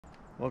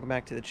Welcome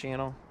back to the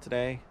channel.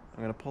 Today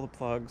I'm going to pull the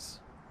plugs,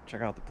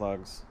 check out the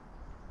plugs,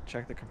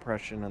 check the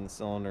compression on the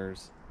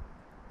cylinders.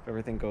 If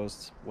everything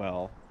goes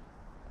well,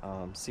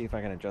 see if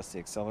I can adjust the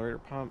accelerator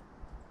pump.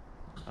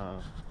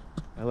 I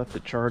left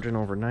it charging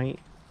overnight,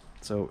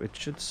 so it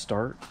should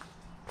start.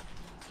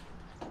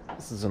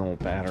 This is an old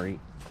battery.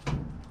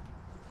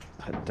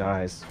 It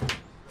dies,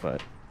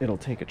 but it'll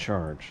take a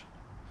charge.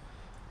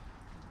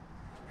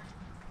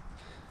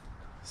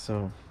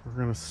 So we're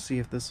going to see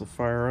if this will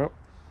fire up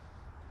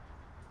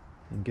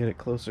and get it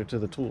closer to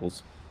the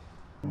tools.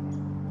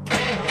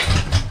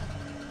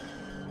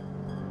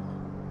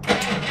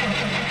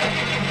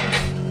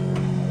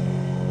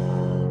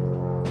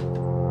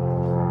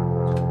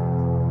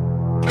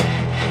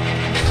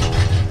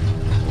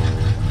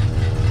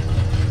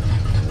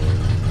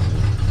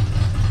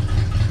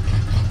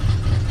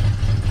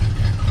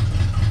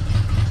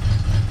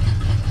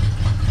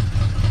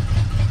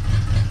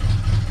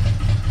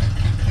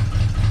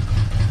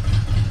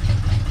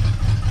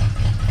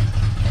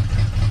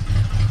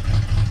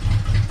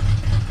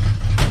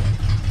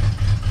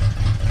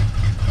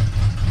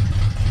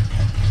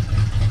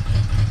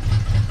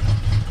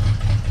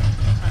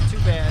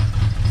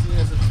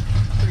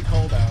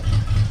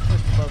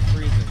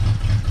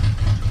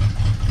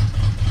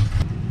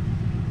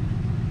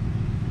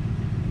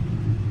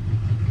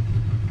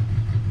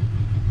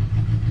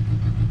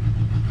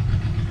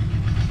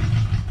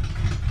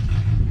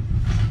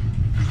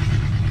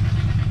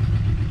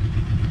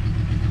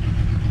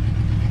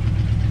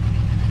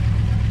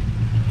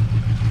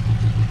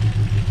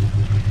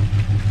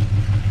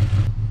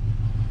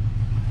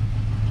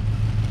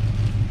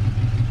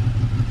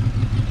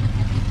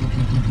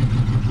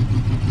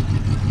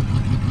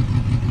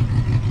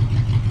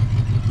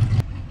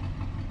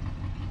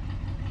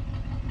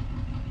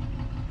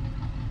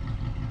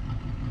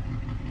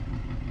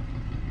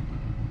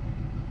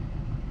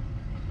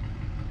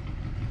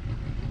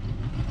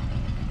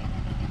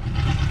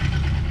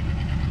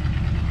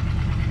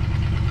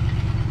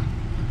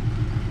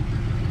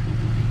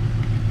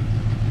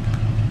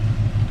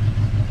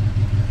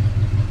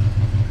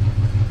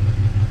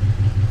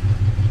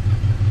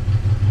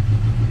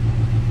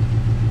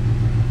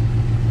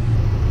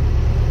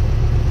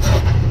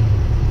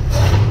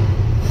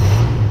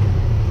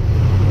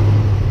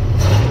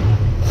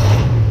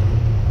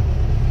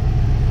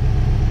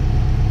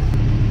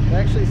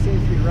 Actually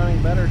seems to be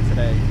running better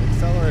today. The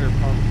accelerator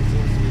pump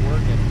seems to be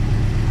working.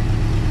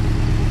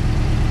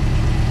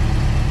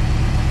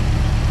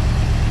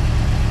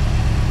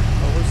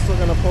 But we're still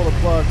going to pull the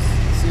plugs,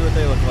 see what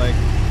they look like.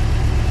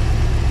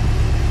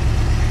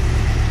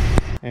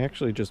 I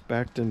actually just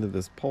backed into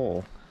this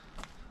pole.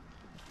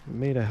 It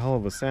made a hell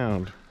of a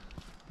sound,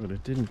 but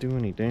it didn't do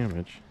any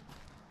damage.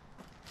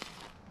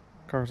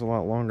 The car's a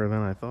lot longer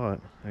than I thought,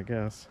 I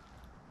guess.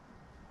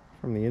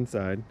 From the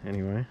inside,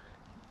 anyway.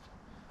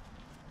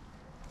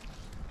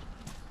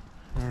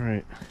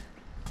 Alright,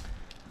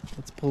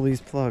 let's pull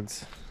these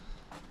plugs,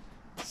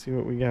 see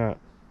what we got.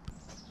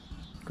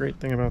 Great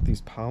thing about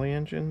these poly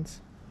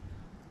engines,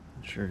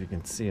 I'm not sure if you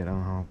can see it, I don't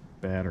know how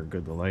bad or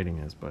good the lighting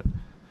is, but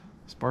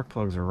spark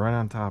plugs are right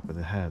on top of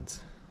the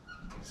heads.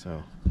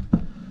 So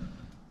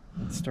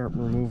let's start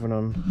removing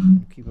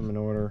them, keep them in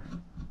order.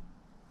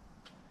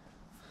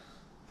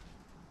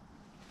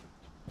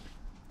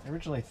 I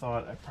originally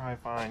thought I'd probably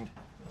find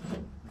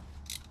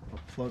a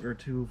plug or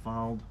two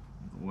fouled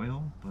with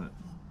oil, but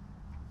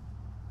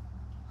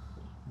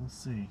we'll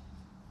see.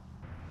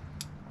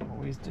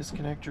 Always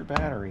disconnect your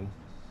battery.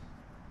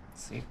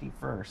 Safety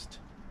first.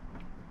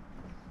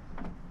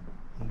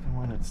 Even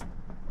when it's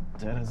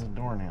dead as a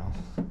doornail.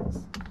 I don't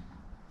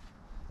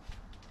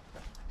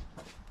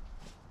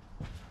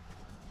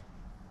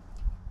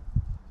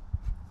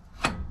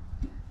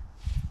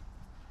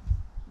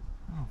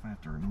know if I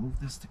have to remove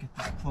this to get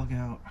this plug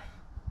out. I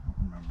don't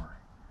remember.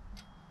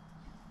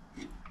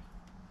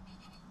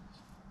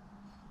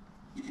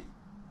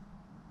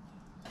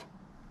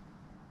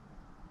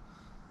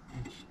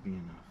 Be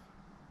enough.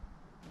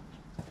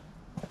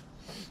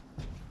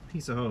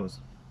 Piece of hose.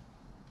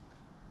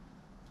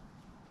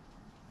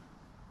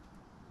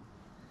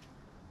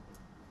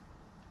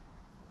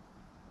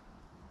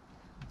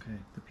 Okay,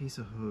 the piece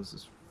of hose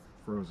is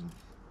frozen.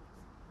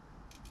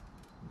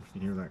 You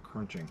can hear that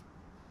crunching.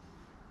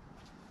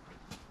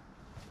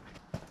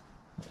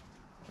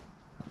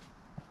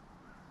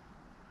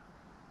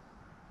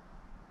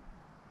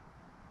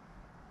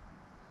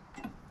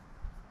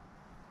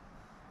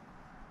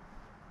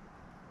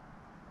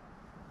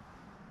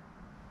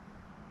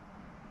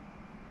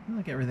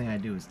 Like everything I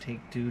do is take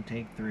 2,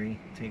 take 3,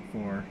 take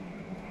 4.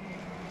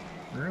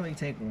 Rarely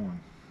take 1.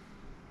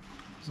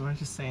 So I'm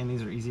just saying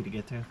these are easy to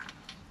get to.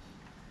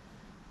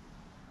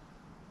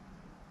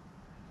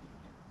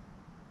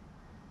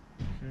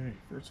 Okay,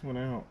 first one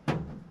out.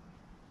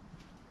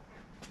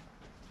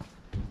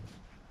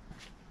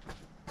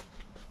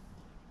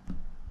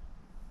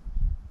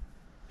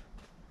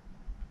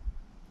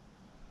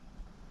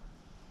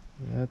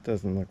 That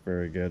doesn't look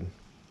very good.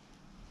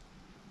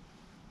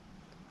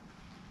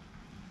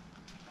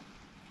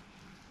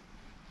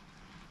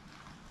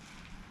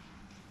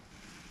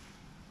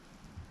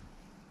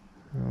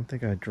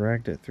 think I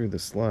dragged it through the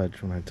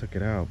sludge when I took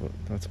it out, but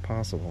that's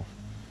possible.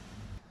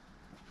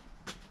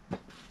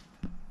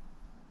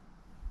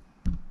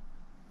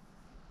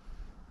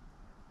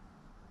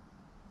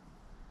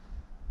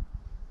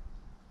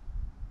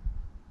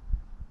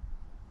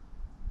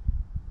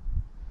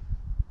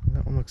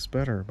 That one looks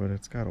better, but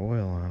it's got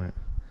oil on it.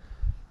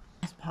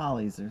 These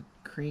polys, it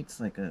creates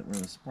like a, where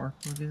the spark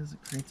plug is, it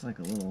creates like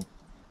a little,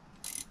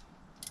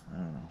 I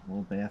don't know,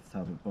 little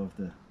bathtub above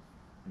the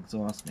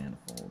exhaust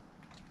manifold.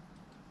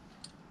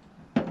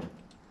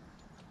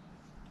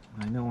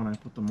 I know when I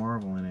put the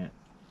marble in it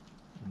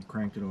and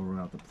cranked it over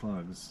without the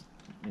plugs,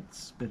 it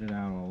spit it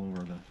out all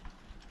over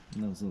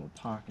in those little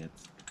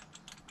pockets.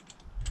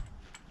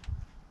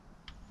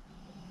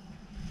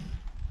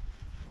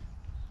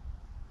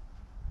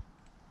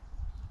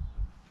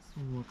 This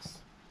one looks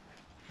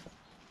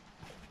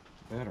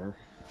better.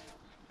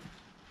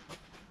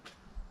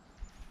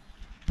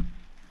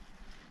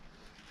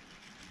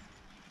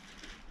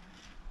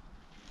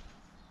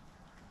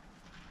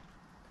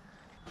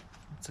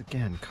 It's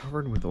again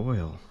covered with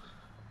oil,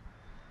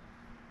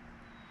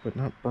 but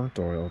not burnt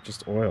oil,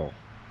 just oil.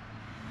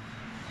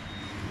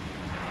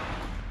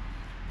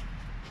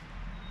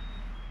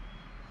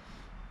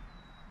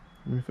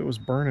 I mean, if it was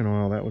burning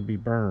oil, that would be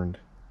burned.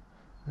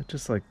 It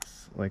just like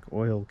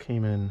oil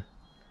came in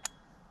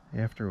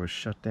after it was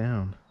shut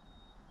down.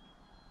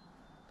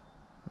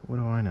 But what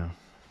do I know?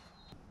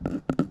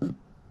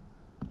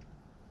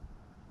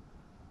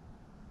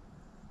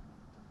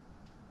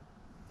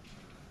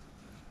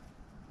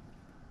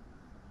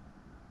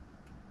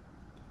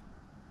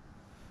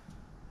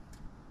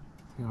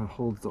 See how it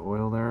holds the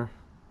oil there?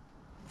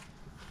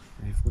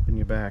 Hey, flipping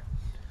you back.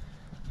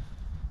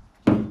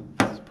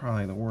 This is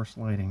probably the worst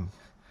lighting,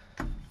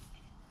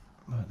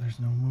 but there's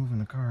no moving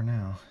the car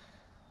now.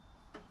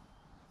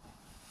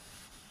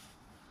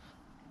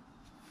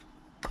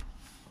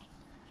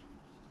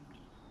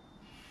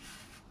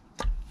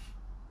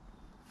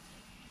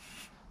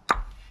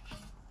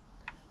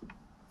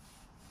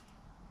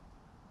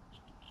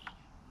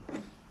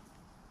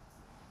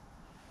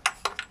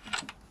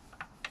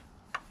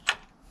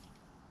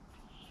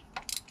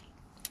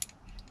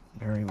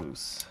 Very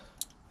loose.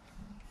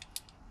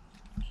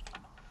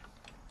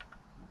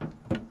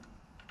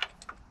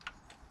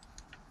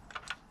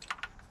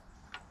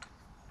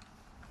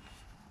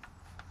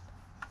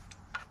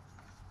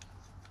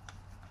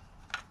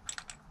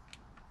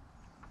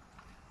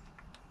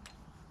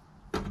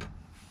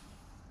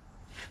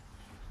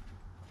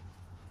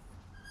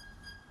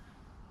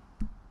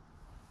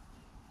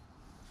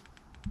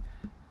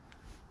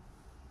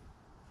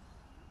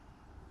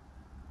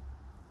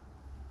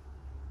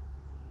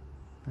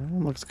 That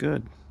one looks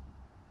good.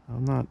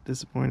 I'm not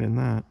disappointed in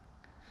that.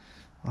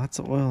 Lots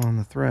of oil on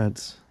the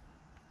threads.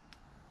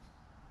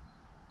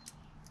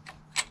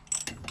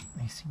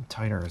 They seem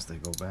tighter as they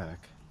go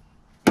back.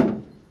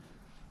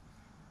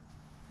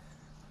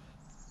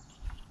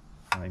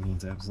 That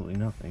means absolutely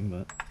nothing,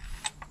 but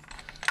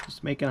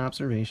just making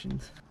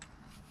observations.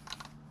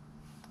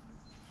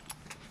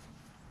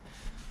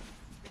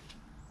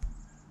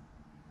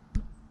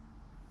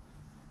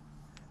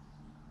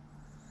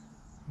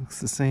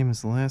 Looks the same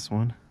as the last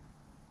one.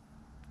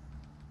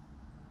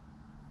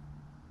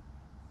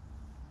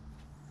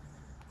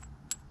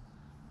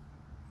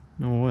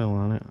 No oil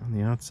on it on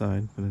the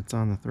outside, but it's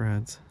on the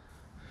threads.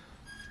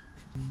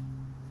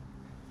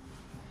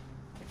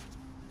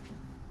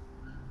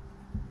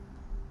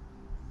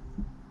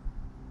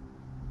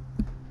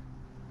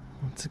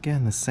 Once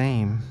again, the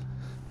same.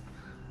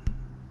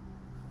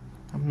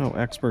 I'm no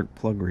expert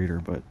plug reader,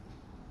 but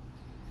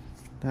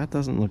that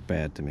doesn't look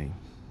bad to me.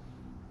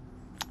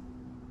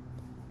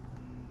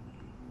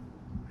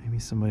 Maybe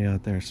somebody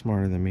out there is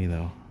smarter than me,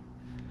 though.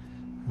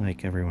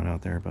 Like everyone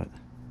out there, but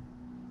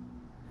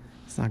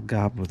it's not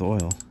gobbed with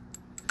oil.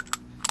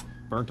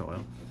 Burnt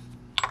oil.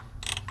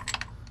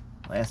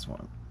 Last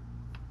one.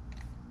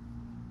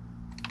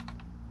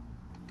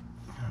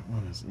 That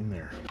one is in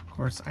there. Of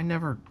course, I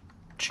never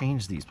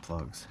changed these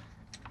plugs.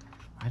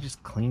 I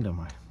just cleaned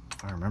them,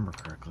 if I remember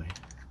correctly.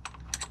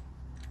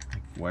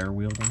 Like wire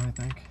wheeled them, I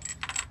think.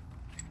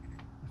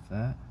 If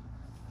that.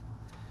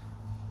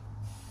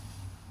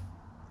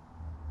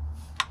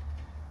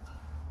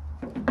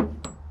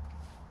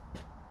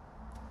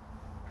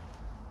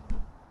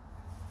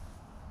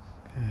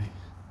 Okay.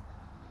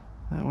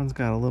 That one's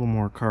got a little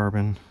more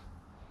carbon.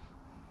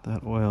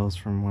 That oil is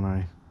from when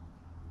I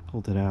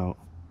pulled it out.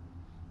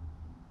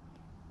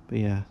 But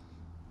yeah,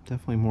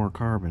 definitely more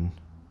carbon.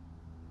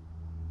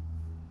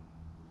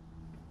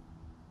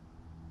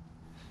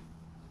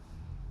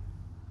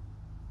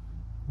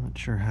 Not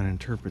sure how to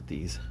interpret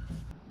these.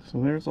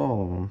 So there's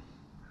all of them.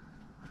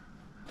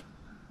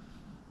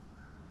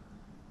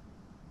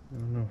 I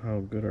don't know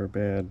how good or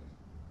bad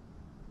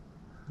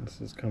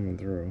this is coming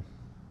through.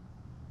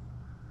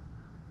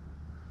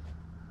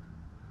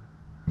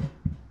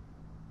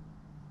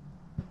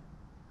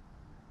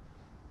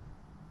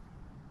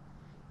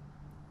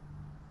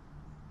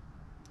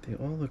 They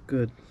all look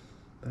good.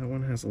 That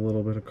one has a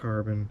little bit of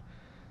carbon.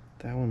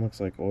 That one looks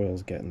like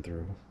oil's getting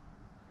through,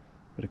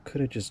 but it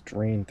could have just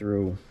drained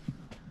through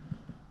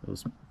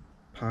those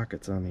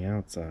pockets on the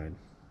outside.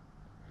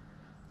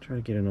 Try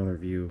to get another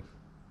view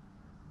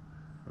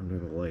under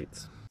the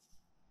lights.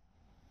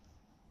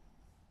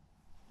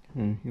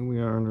 And here we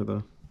are under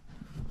the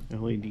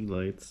LED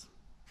lights.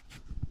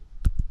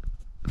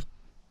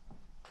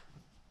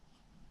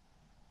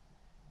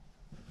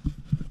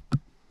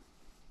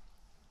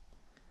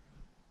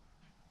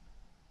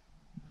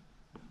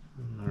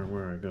 No matter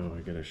where I go,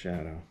 I get a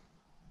shadow.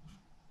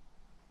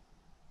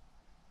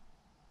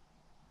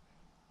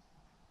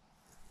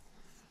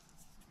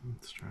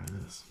 Let's try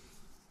this.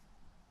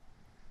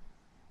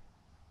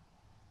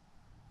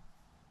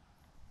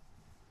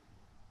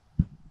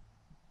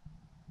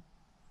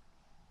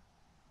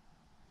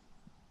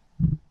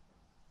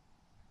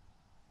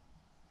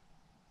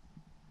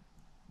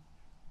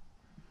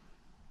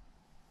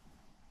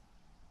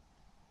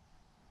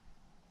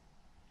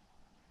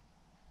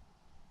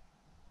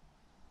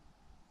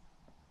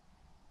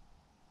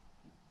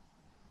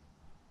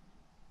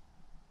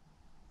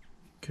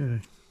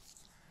 Okay,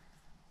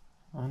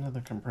 on to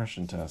the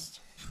compression test.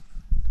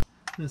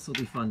 This will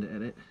be fun to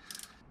edit.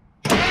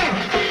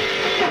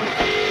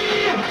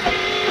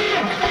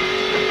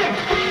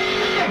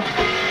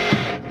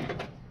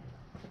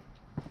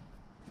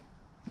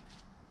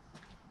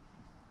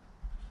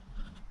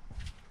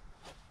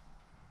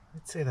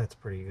 I'd say that's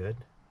pretty good.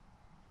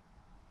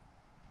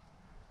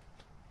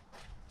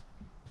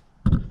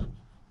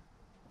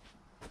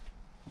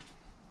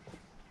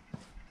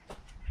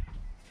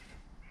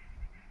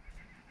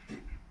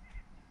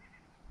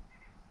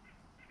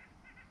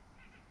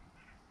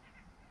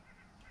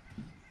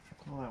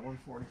 Call that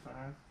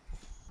 145.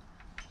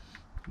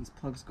 These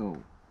plugs go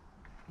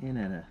in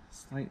at a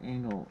slight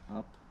angle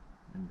up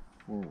and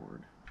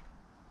forward.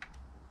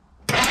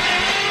 That's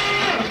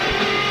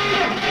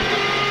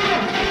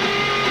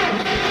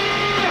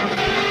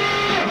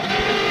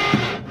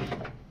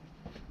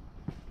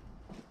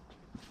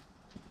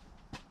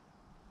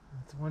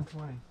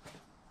 120.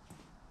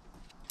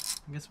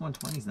 I guess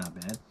 120 is not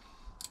bad.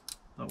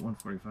 Thought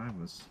 145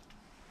 was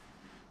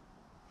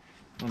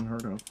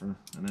unheard of for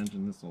an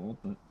engine this old,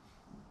 but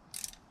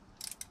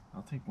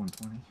I'll take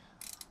 120.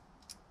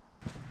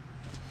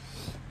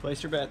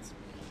 Place your bets.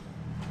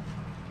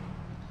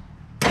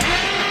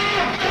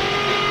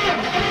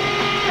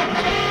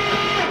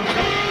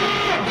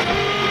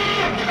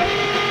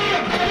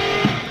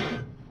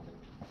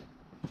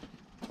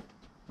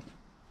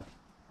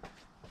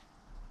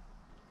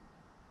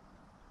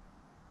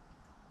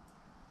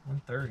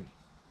 $130.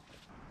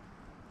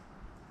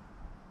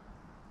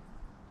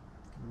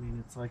 I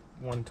mean, it's like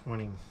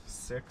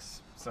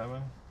 126, 7.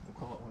 We'll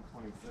call it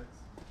 126.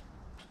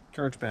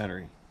 Charge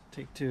battery.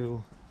 Take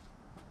 2.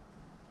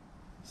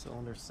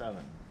 Cylinder 7.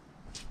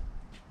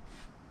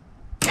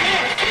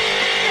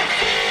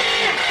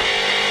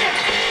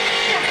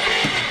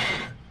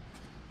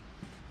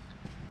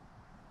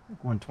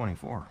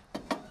 124.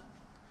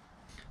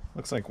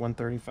 Looks like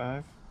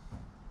 135.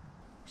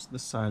 Just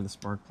this side, the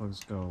spark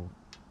plugs go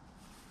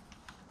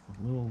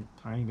a little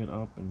tiny bit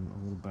up and a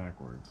little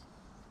backwards.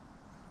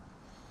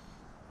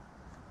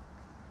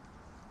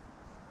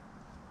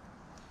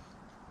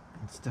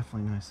 It's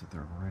definitely nice that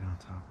they're right on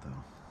top,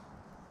 though.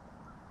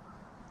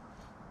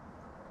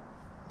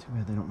 Too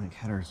bad they don't make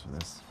headers for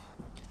this.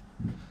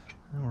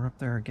 And we're up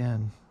there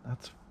again.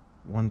 That's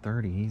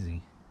 130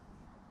 easy.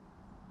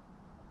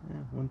 Yeah,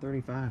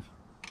 135.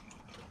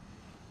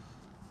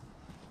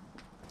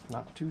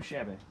 Not too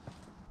shabby.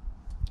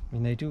 I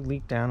mean, they do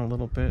leak down a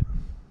little bit,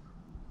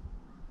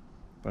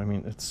 but I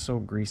mean, it's so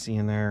greasy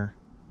in there,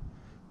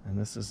 and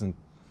this isn't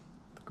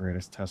the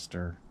greatest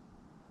tester.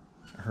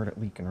 I heard it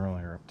leaking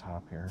earlier up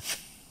top here.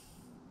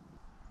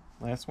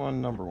 Last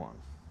one, number 1.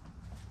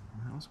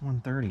 That was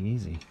 130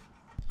 easy.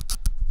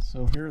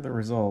 So here are the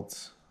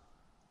results.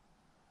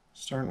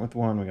 Starting with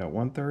 1, we got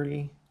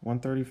 130,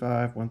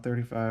 135,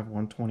 135,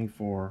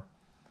 124.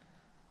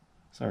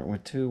 Starting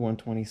with 2,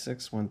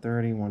 126,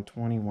 130,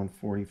 120,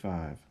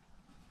 145.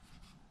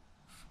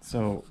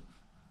 So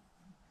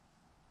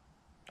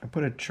I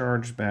put a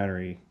charged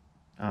battery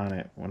on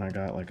it when I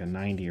got like a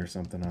 90 or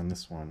something on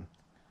this one.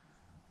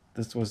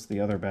 This was the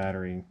other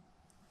battery.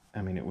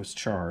 I mean, it was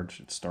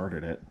charged. It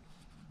started it.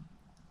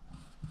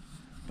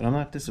 But I'm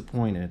not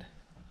disappointed.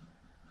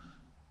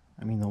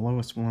 I mean, the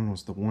lowest one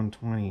was the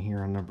 120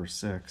 here on number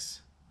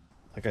 6.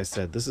 Like I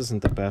said, this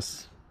isn't the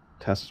best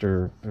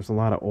tester. There's a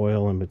lot of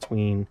oil in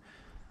between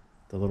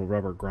the little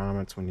rubber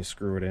grommets when you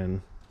screw it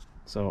in.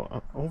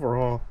 So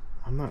overall,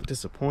 I'm not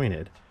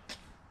disappointed.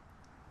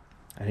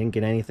 I didn't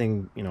get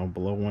anything, you know,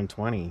 below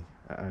 120.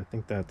 I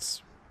think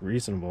that's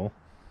reasonable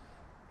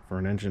for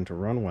an engine to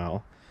run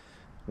well.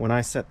 When I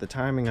set the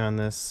timing on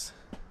this,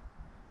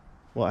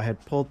 well, I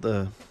had pulled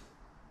the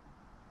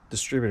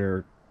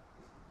distributor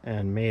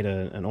and made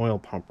an oil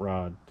pump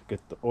rod to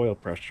get the oil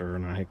pressure,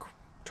 and I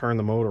turned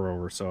the motor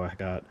over so I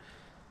got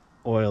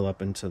oil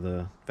up into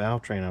the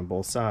valve train on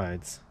both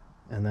sides.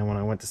 And then when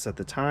I went to set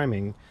the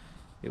timing,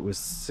 it was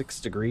 6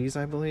 degrees,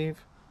 I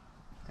believe.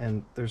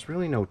 and there's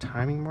really no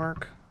timing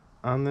mark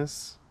on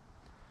this.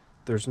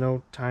 There's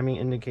no timing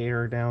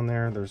indicator down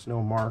there. There's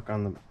no mark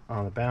on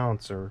the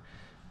balancer.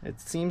 It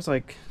seems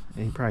like,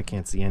 and you probably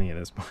can't see any of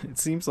this, but it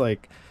seems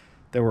like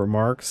there were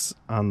marks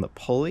on the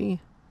pulley,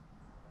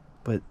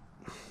 but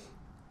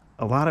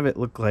a lot of it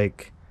looked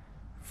like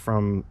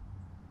from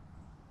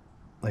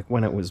like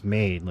when it was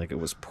made, like it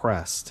was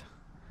pressed.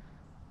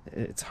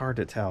 It's hard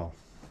to tell.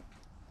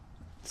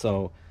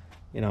 So,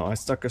 you know, I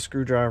stuck a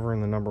screwdriver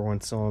in the number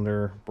 1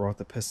 cylinder, brought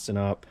the piston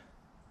up,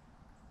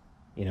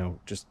 you know,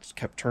 just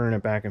kept turning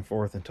it back and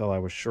forth until I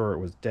was sure it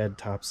was dead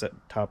top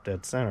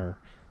dead center.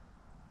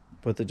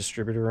 Put the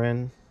distributor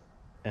in,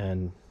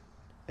 and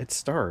it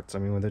starts. I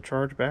mean, with a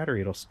charged battery,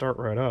 it'll start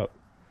right up.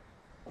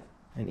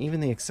 And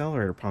even the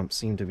accelerator pump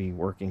seemed to be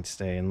working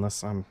today,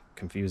 unless I'm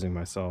confusing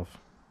myself.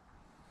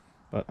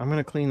 But I'm going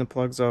to clean the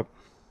plugs up,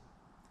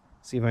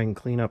 see if I can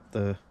clean up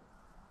the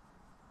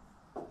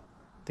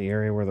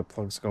area where the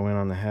plugs go in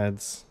on the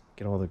heads,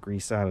 get all the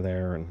grease out of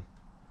there, and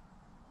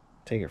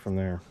take it from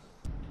there.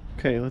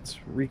 Okay, let's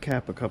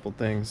recap a couple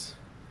things.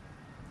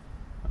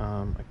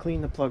 I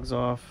cleaned the plugs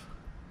off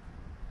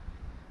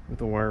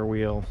with a wire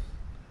wheel.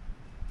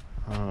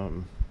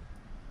 The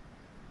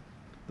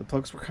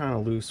plugs were kind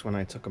of loose when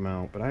I took them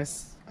out, but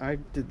I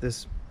did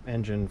this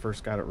engine,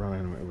 first got it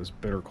running, it was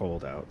bitter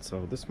cold out,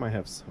 so this might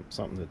have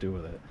something to do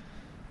with it.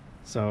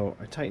 So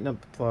I tightened up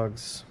the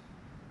plugs,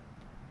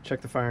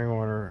 checked the firing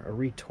order, I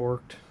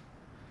retorqued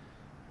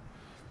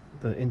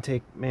the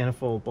intake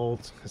manifold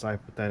bolts because I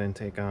put that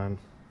intake on.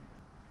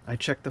 I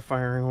checked the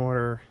firing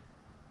order.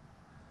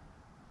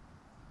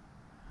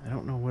 I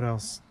don't know what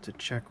else to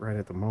check right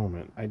at the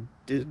moment. I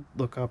did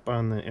look up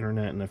on the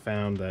internet and I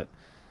found that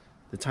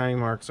the timing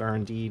marks are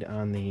indeed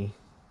on the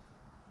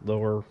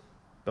lower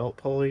belt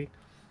pulley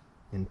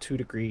in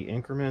 2-degree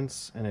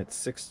increments, and it's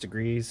 6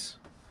 degrees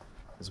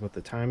is what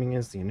the timing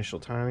is, the initial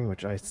timing,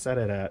 which I set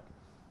it at,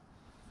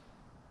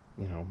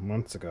 you know,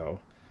 months ago.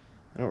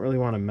 I don't really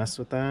want to mess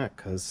with that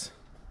because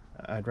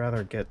I'd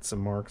rather get some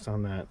marks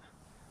on that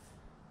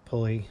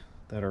pulley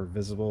that are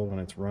visible when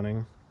it's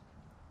running.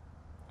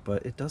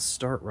 But it does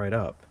start right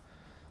up.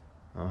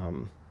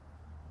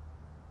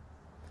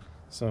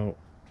 So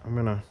I'm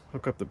gonna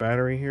hook up the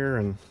battery here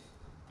and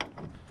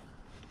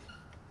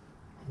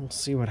we'll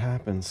see what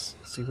happens,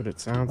 see what it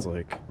sounds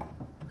like.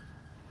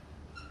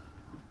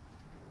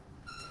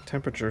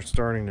 Temperature's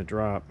starting to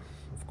drop,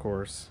 of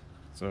course,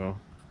 so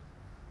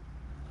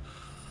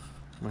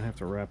might have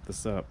to wrap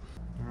this up.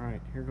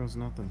 Alright, here goes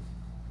nothing.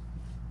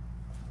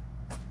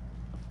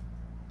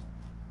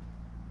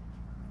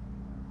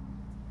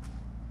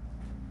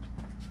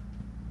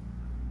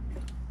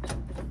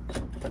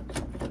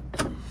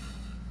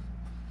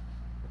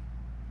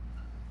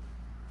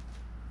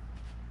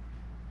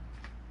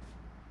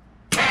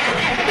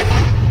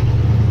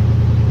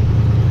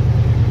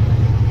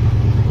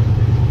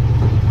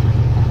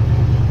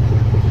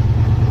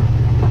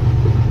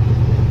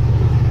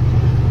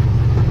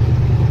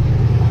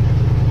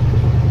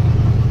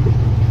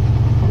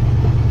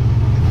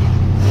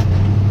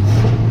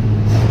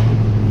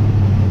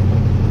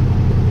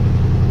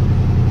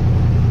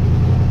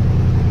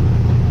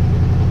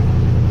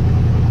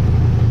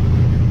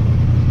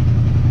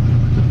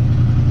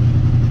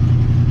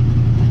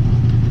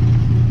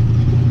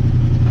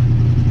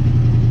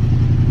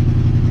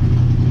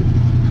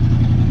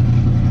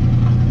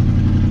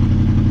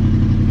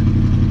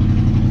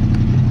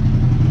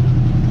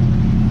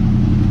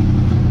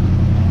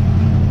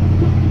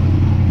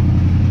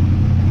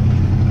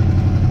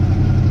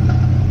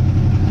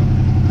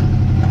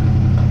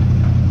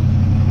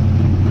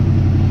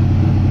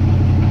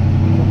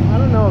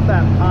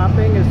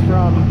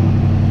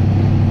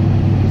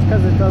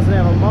 Because it doesn't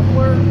have a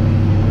muffler,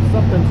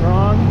 something's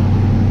wrong.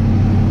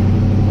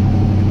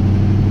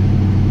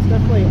 It's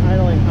definitely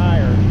idling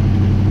higher.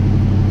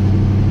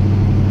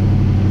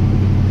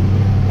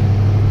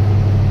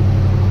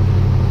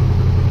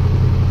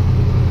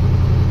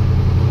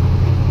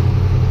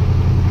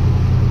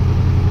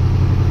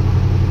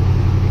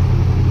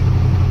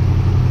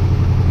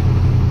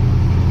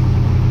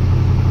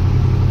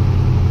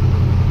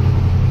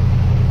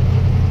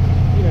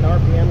 Need an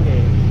RPM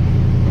gauge.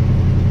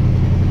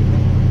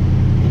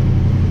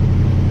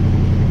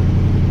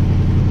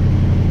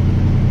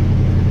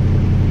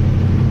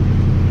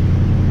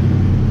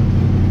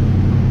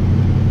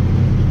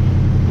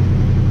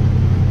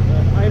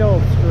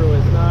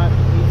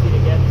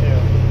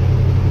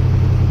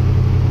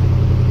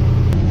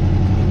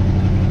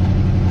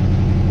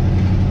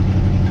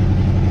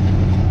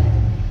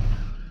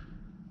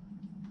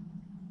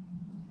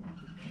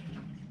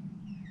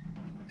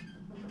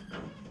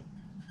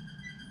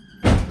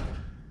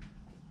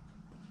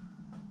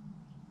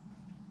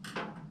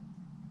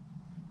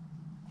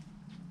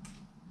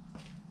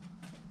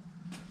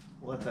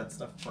 Let that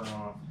stuff burn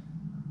off.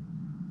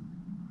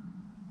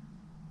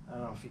 I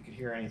don't know if you could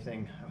hear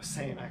anything I was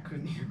saying. I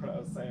couldn't hear what I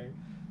was saying.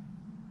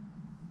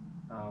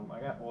 I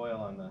got oil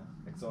on the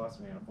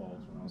exhaust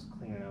manifolds when I was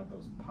cleaning out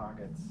those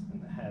pockets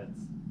in the heads.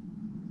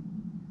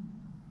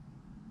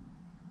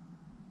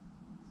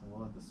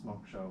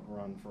 smoke show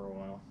run for a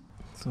while.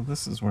 So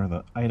this is where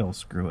the idle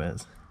screw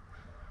is.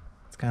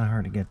 It's kind of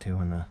hard to get to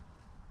when the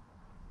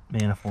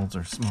manifolds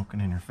are smoking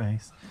in your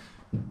face.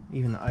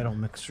 Even the idle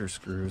mixture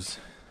screws.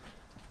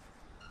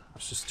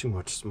 It's just too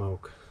much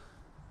smoke.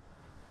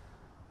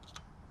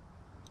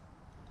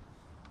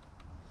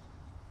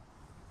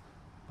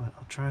 But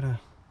I'll try to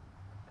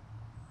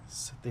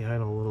set the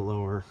idle a little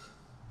lower.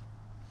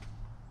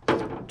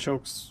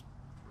 Choke's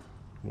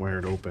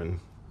wired open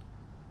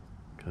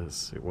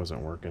because it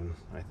wasn't working,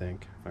 I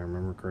think, if I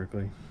remember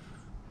correctly.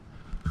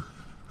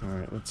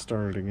 Alright, let's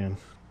start it again.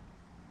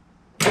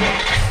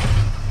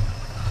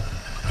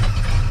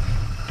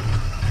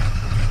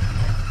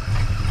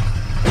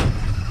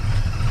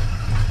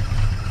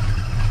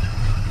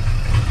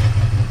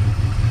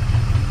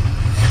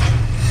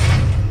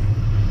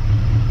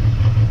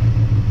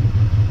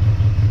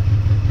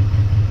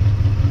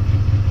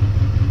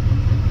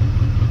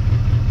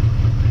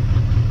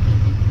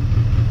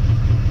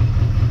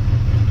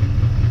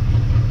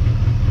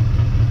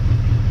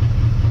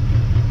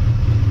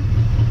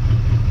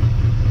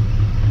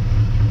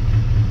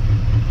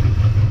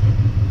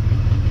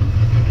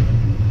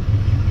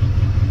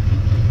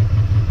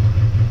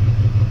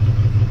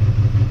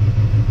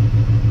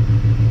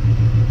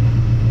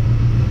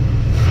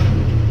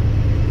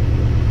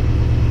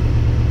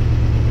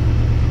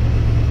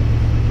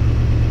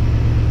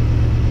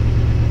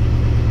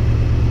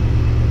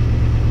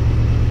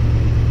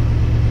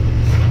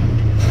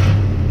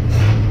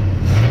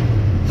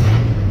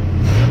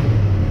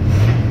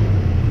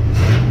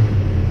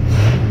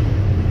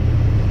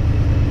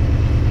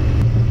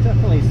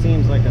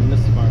 Seems like a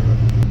misfire.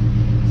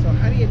 So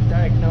how do you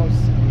diagnose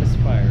a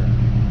misfire?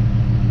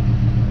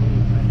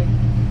 I think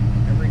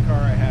every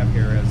car I have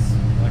here has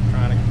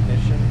electronic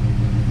ignition.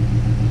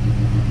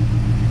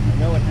 I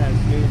know it has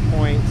new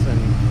points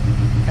and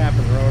cap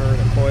and rotor.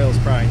 The coil's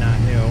probably not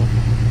new.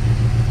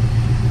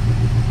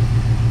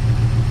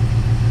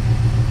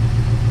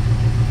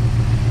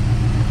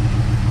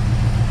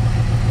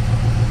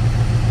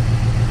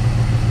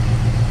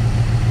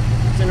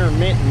 It's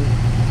intermittent.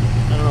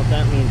 I don't know if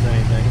that means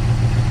anything.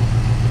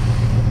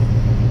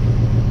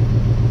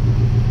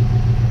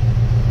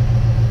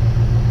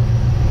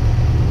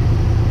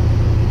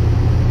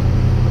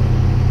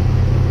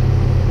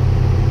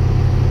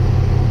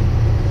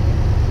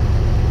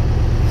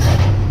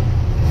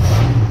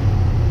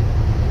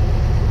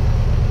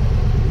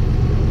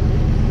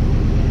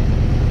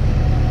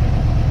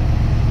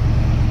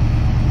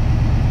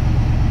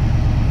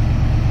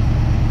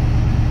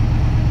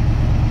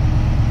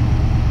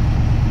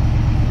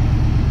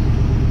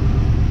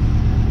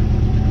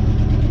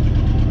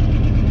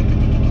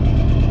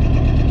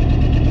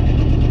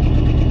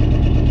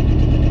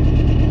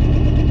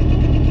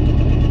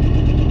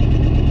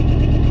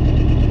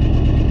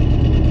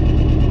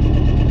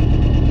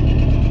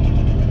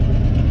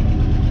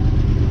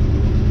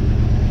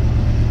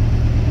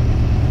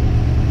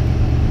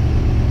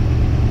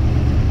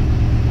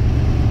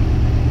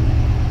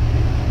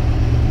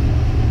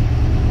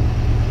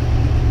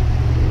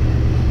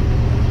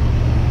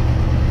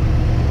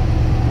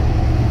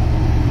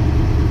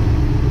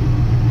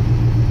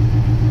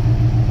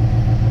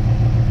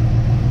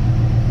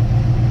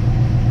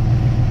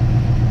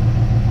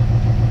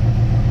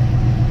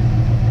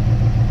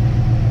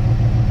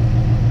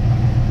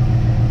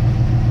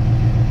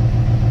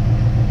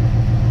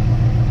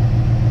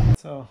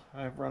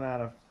 I've run out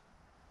of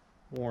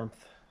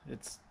warmth.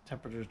 It's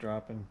temperature's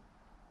dropping.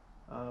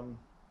 I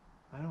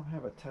don't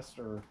have a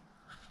tester,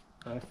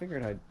 but I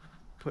figured I'd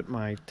put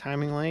my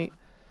timing light.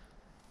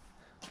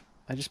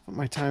 I just put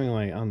my timing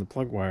light on the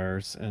plug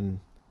wires, and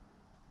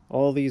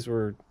all these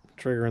were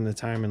triggering the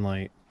timing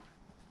light.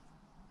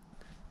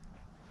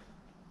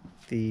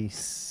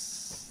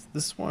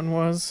 This one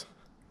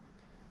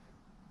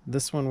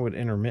would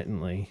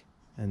intermittently,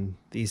 and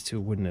these two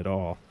wouldn't at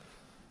all.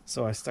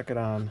 So I stuck it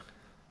on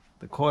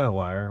the coil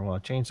wire. Well, I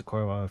changed the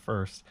coil wire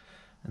first,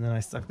 and then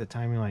I stuck the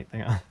timing light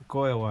thing on the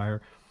coil wire,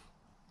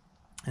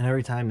 and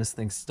every time this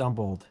thing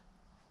stumbled,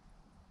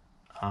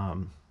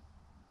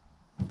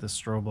 the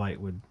strobe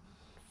light would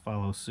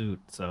follow suit.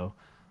 So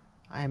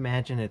I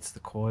imagine it's the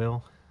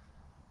coil.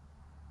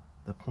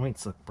 The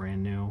points look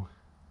brand new,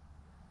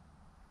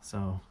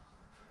 so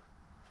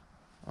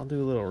I'll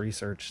do a little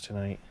research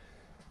tonight,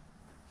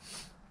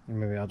 and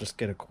maybe I'll just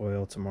get a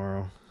coil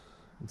tomorrow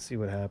and see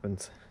what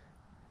happens.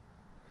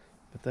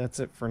 But that's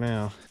it for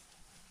now.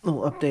 A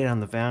little update on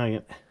the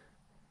Valiant.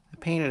 I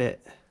painted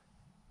it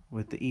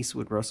with the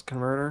Eastwood rust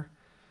converter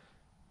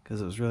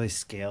because it was really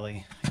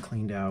scaly. I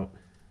cleaned out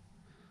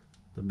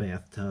the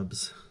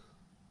bathtubs.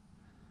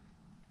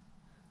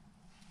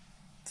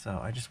 So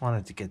I just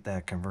wanted to get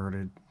that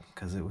converted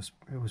because it was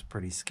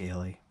pretty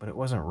scaly, but it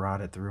wasn't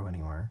rotted through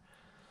anywhere.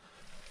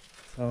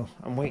 So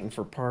I'm waiting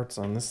for parts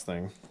on this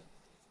thing.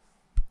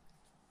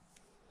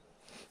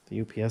 The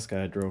UPS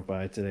guy drove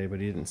by today, but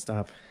he didn't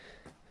stop.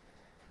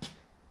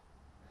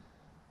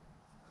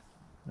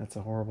 That's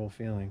a horrible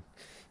feeling.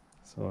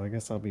 So I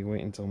guess I'll be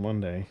waiting until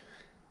Monday.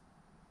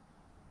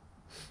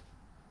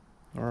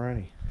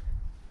 Alrighty.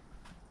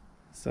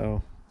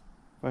 So,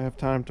 if I have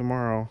time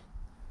tomorrow,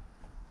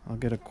 I'll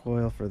get a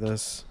coil for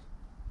this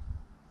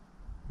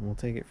and we'll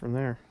take it from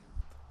there.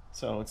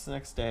 So, it's the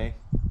next day.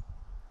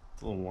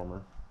 It's a little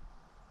warmer.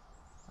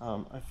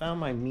 I found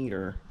my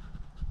meter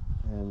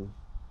and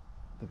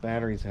the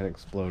batteries had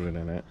exploded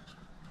in it,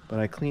 but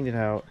I cleaned it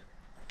out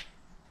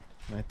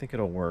and I think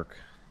it'll work.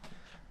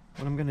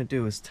 What I'm going to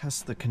do is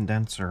test the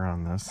condenser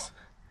on this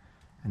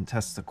and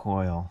test the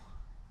coil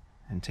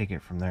and take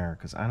it from there,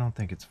 because I don't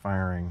think it's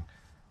firing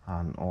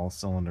on all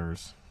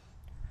cylinders,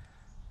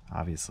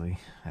 obviously,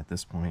 at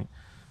this point.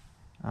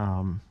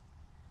 And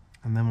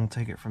then we'll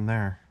take it from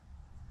there.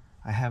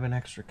 I have an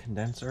extra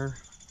condenser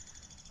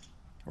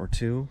or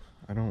two.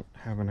 I don't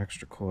have an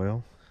extra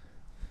coil,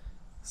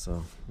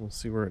 so we'll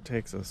see where it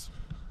takes us.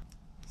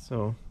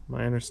 So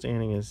my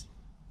understanding is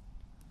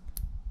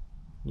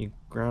you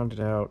ground it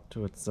out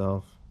to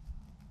itself,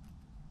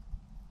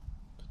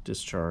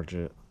 discharge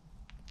it,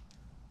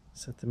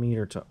 set the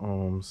meter to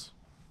ohms,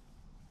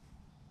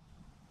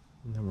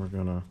 and then we're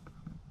gonna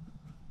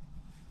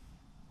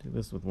do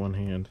this with one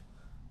hand.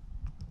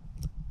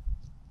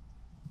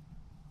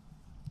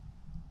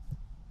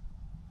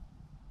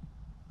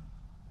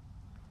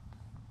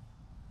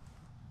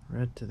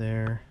 Red to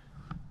there,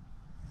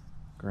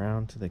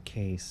 ground to the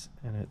case,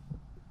 and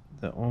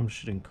the ohms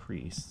should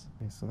increase.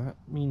 Okay, so that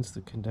means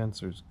the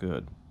condenser's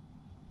good.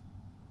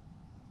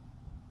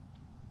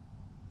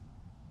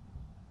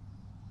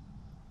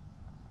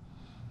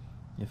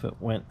 If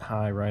it went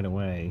high right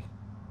away,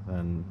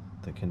 then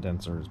the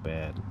condenser is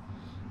bad.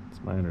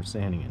 It's my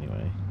understanding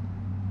anyway.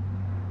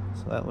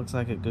 So that looks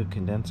like a good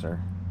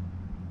condenser.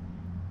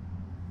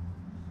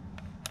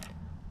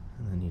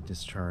 And then you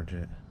discharge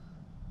it.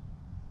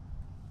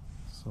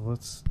 So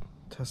let's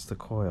test the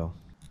coil.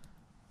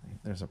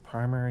 There's a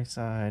primary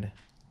side.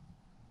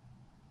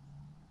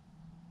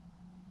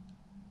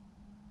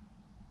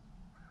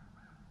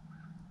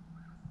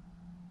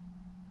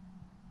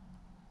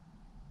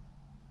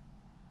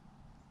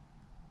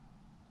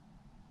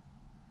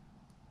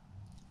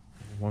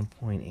 And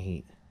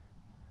 1.8.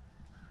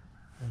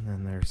 And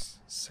then there's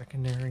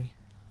secondary.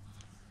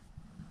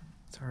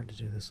 It's hard to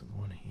do this with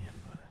one hand,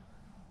 but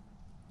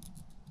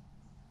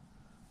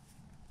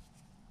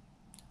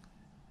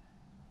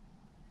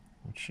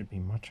it should be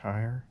much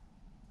higher.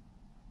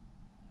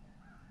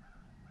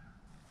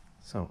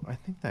 So I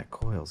think that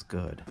coil's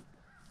good.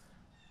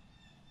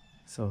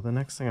 So the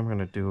next thing I'm going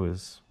to do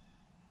is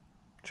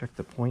check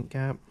the point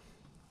gap,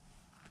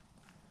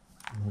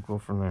 and we'll go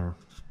from there.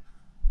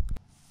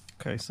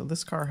 Okay, so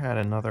this car had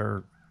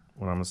another,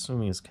 what I'm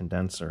assuming is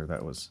condenser,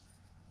 that was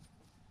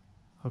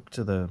hooked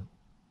to the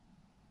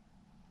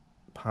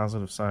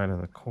positive side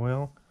of the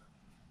coil,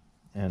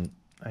 and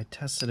I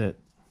tested it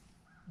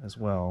as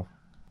well,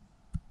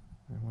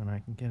 and when I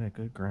can get a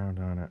good ground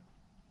on it,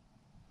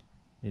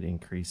 it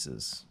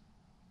increases.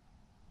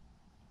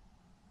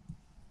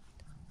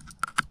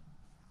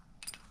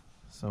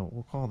 So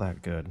we'll call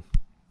that good.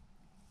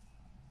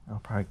 I'll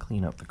probably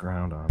clean up the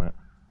ground on it.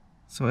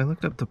 So I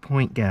looked up the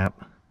point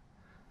gap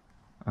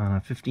on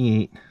a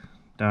 58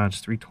 Dodge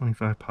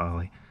 325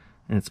 poly,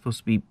 and it's supposed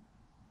to be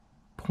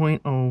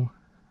 0.014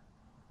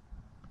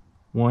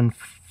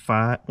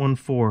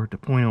 to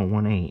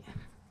 0.018.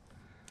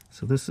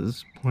 So this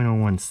is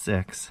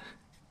 0.016.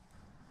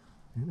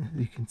 And as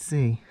you can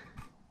see,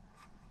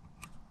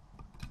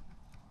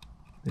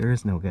 there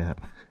is no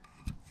gap.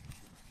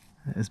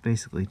 That is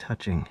basically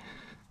touching.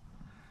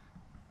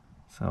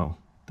 So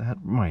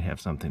that might have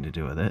something to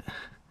do with it.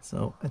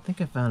 So I think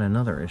I found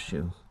another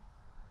issue.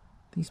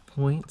 These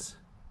points,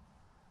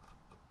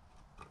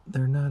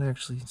 they're not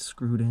actually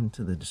screwed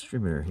into the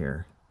distributor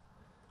here.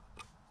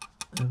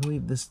 I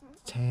believe this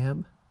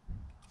tab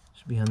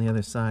should be on the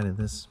other side of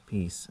this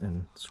piece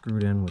and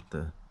screwed in with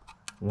the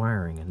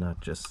wiring and not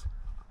just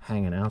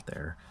hanging out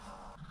there.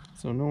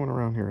 So no one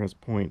around here has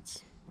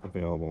points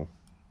available.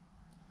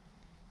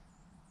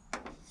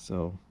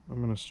 So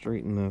I'm going to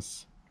straighten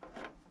this.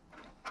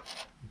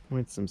 The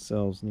points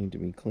themselves need to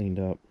be cleaned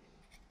up.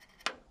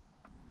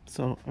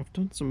 So I've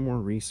done some more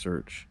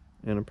research,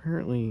 and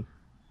apparently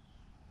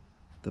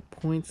the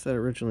points that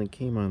originally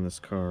came on this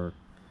car,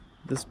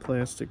 this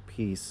plastic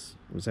piece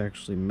was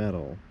actually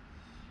metal,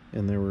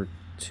 and there were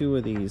two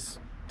of these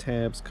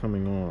tabs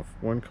coming off,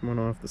 one coming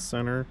off the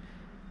center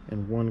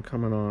and one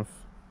coming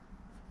off,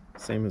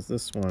 same as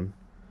this one,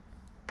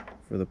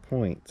 for the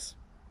points.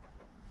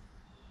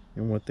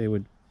 And what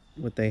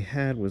they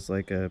had was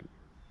like a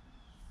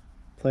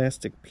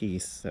plastic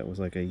piece that was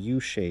like a U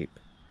shape,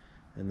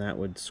 and that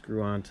would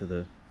screw onto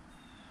the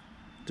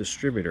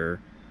distributor.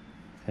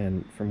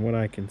 And from what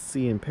I can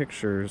see in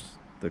pictures,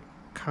 the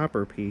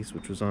copper piece,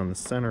 which was on the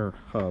center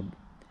hub,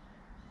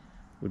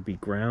 would be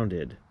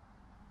grounded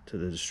to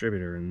the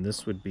distributor, and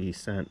this would be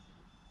sent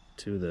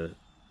to the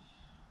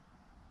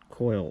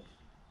coil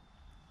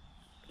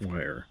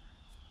wire.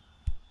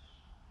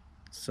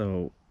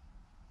 So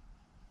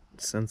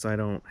since I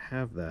don't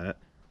have that,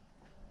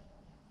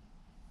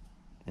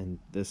 and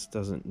this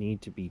doesn't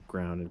need to be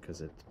grounded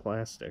because it's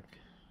plastic,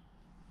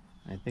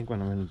 I think what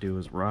I'm going to do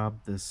is rob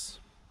this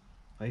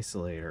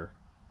isolator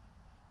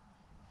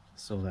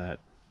so that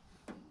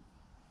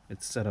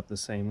it's set up the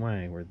same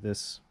way, where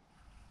this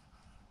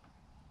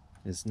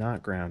is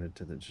not grounded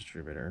to the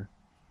distributor.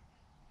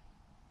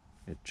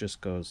 It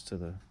just goes to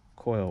the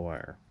coil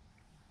wire.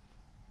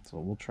 So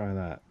we'll try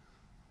that.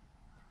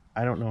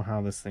 I don't know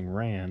how this thing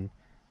ran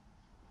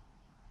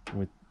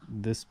with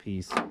this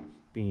piece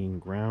being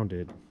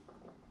grounded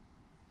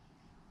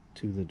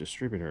to the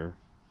distributor.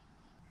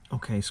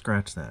 Okay,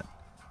 scratch that.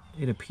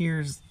 It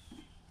appears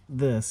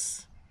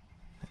this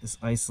is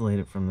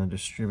isolated from the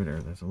distributor.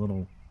 There's a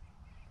little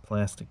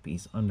plastic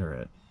piece under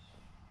it.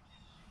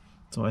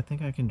 So I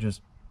think I can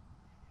just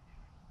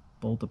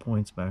bolt the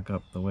points back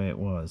up the way it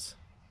was,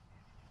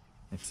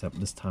 except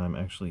this time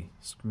actually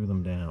screw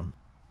them down.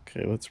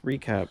 Okay, let's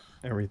recap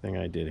everything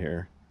I did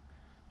here.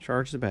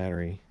 Charge the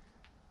battery,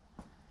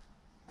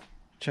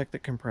 check the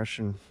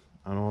compression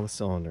on all the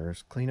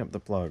cylinders, clean up the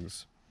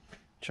plugs,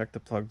 check the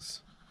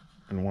plugs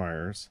and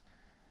wires,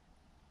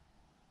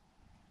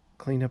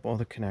 clean up all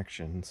the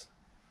connections.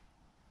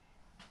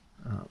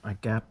 I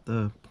gapped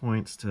the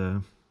points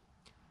to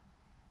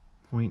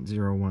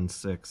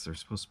 0.016. They're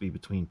supposed to be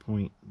between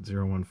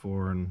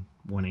 0.014 and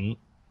 1.8.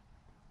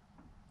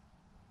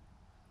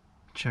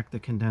 Check the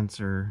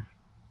condenser,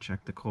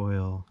 check the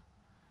coil,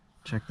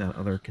 check that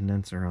other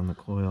condenser on the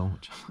coil,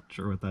 which I'm not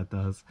sure what that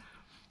does.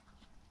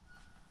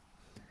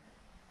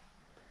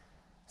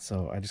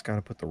 So I just got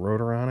to put the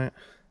rotor on it,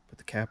 put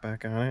the cap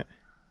back on it,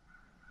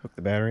 hook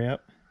the battery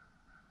up,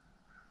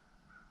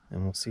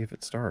 and we'll see if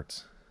it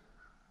starts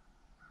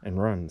and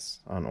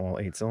runs on all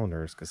 8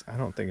 cylinders, because I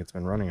don't think it's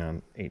been running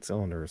on 8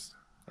 cylinders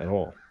at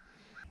all.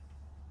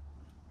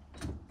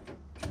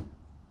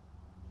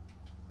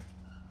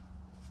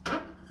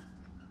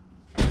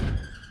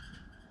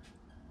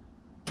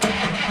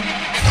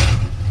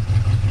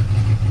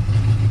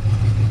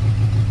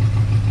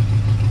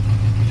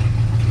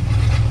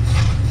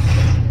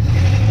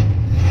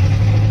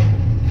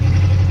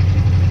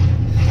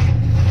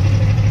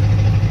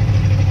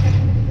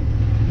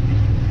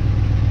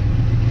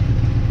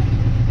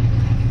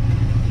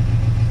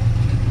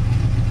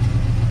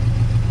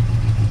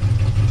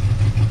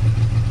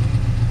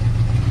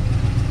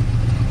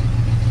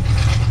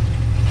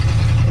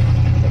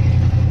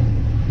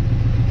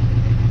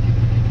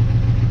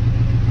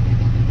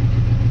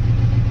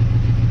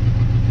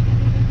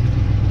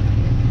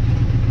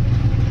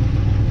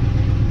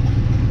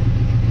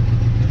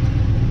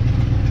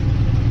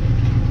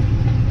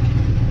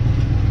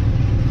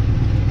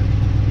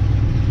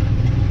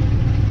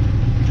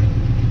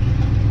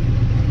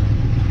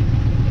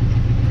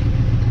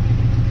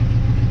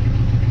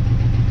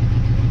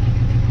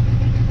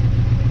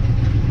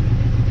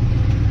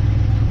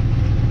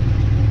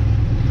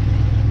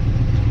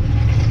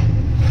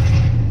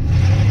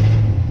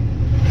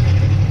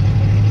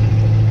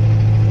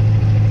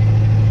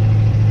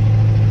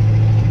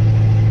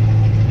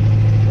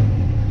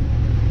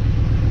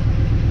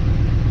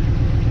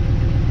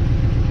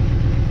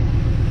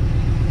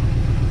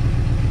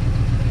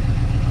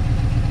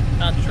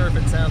 Not sure if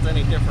it sounds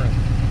any different.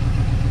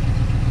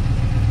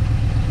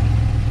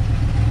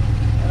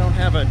 I don't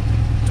have a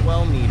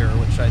dwell meter,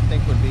 which I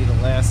think would be the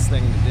last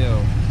thing to do.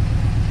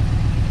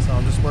 So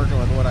I'm just working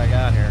with what I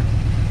got here.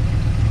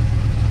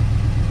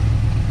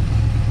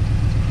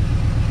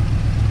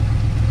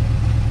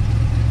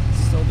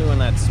 Still doing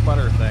that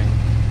sputter thing.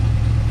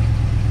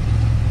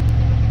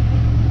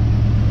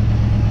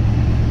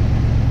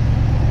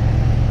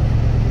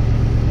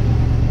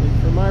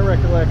 From my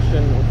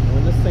recollection,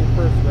 when this thing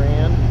first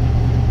ran,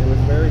 it was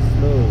very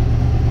smooth.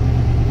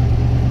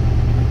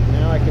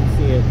 Now I can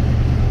see it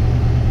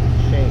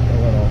shake a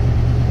little.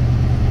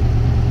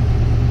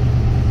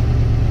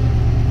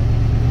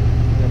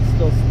 And it's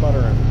still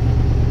sputtering.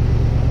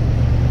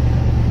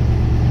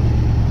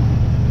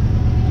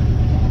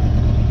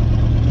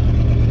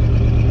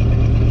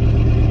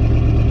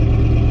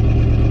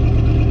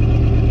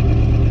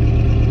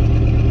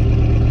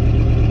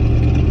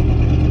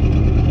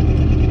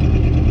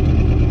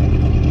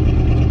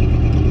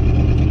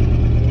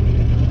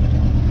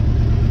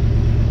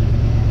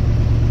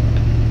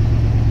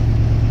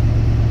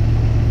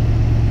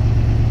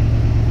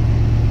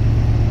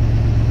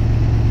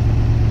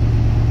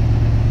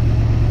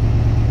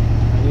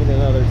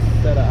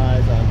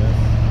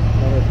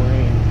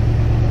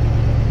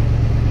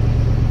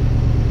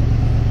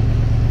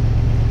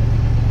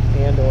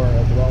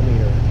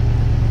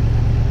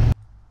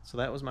 So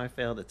that was my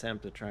failed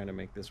attempt at trying to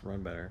make this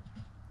run better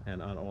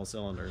and on all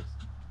cylinders.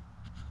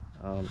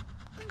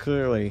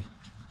 Clearly,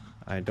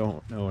 I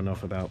don't know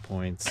enough about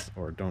points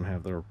or don't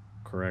have the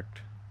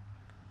correct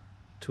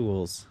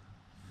tools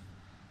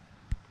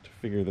to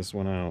figure this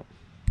one out.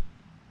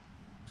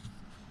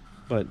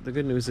 But the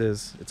good news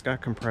is it's got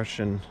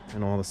compression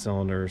in all the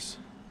cylinders.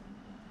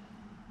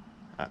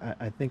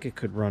 I think it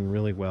could run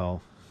really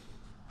well.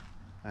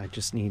 I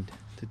just need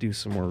to do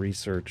some more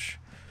research,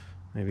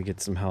 maybe get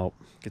some help,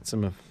 get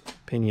some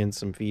opinions,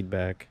 some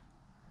feedback.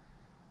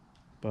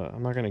 But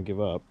I'm not going to give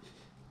up.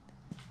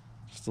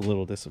 Just a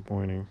little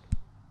disappointing.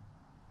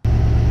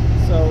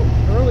 So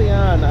early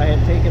on I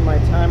had taken my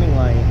timing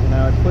light and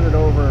I would put it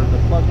over the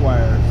plug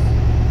wires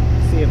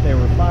to see if they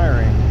were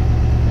firing,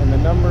 and the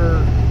number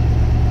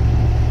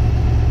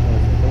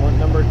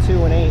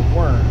 2 and 8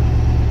 weren't.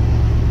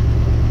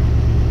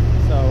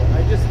 So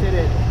I just did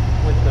it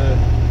with the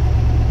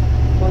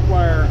plug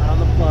wire on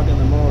the plug in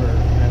the motor,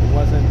 and it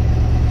wasn't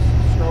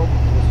the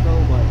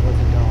strobe light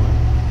wasn't going.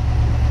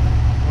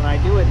 When I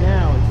do it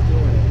now, it's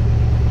doing it.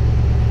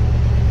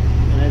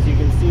 And as you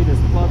can see, this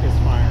plug is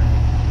firing.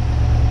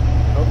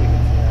 I hope you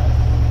can see that.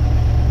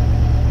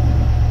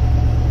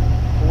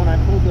 But when I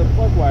pulled the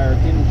plug wire,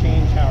 it didn't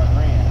change how it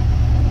ran.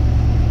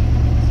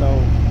 So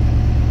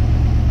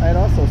I had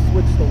also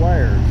switched the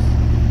wires,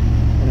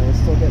 and it was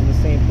still getting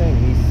the same thing.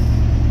 These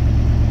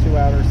 2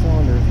 outer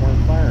cylinders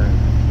weren't firing.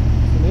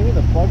 So maybe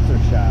the plugs are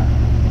shot.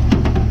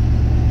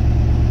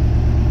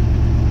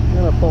 I'm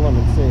gonna pull them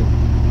and see.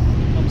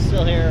 I'm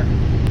still here,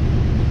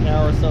 an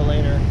hour or so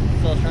later,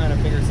 still trying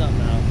to figure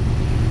something out.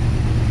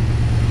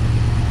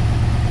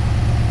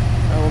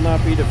 I will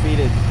not be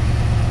defeated.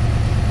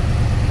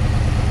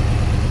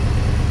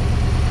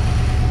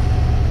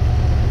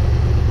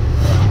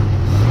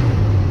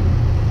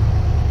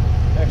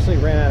 Actually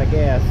ran out of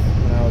gas,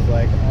 and I was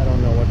like, I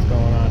don't know what's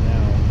going on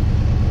now,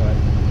 but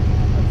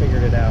I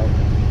figured it out.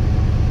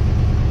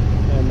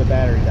 And the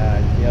battery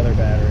died, the other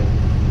battery.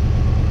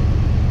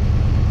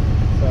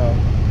 So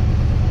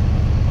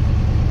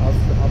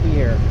I'll be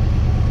here.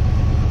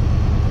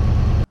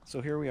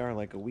 So here we are,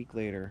 like a week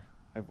later.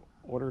 I've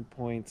ordered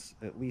points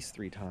at least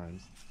 3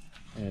 times,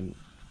 and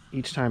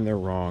each time they're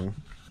wrong.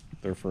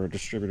 They're for a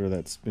distributor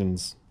that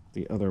spins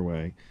the other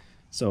way.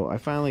 So I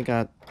finally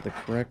got the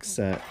correct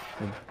set.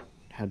 I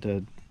had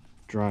to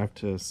drive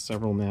to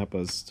several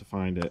Napas to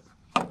find it.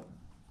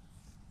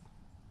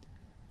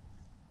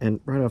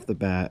 And right off the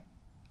bat,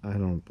 I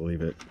don't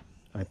believe it.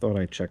 I thought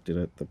I checked it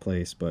at the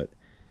place, but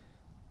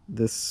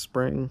this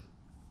spring,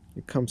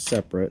 it comes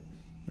separate.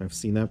 I've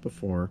seen that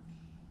before.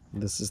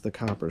 This is the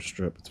copper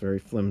strip. It's very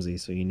flimsy,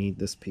 so you need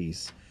this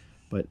piece.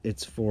 But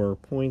it's for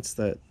points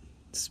that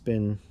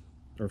spin,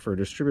 or for a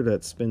distributor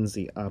that spins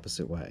the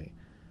opposite way.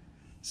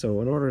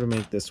 So in order to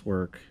make this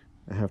work,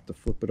 I have to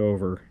flip it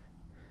over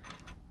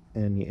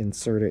and you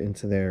insert it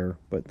into there,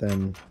 but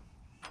then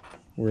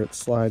where it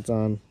slides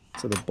on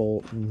to the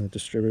bolt in the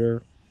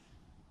distributor,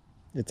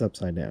 it's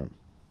upside down.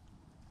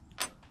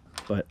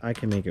 But I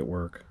can make it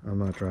work. I'm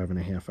not driving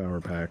a half hour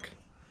back.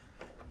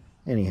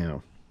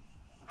 Anyhow,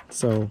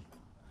 so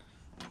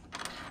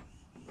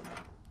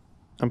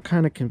I'm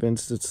kind of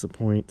convinced it's the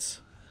points.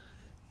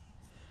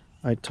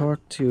 I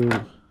talked to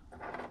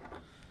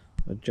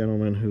a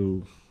gentleman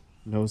who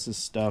knows his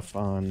stuff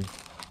on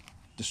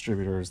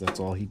distributors. That's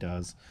all he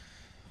does.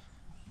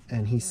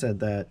 And he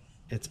said that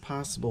it's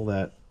possible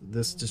that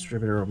this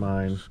distributor of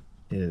mine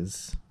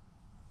is,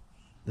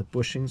 the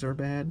bushings are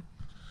bad,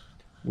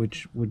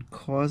 which would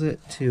cause it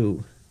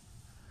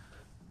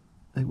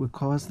would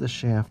cause the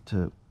shaft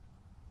to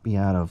be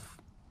out of,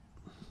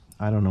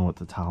 I don't know what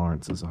the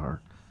tolerances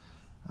are.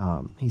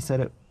 He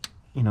said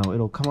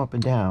it'll come up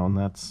and down.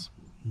 That's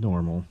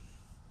normal.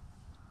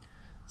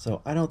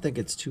 So I don't think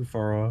it's too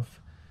far off.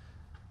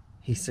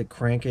 He said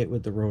crank it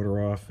with the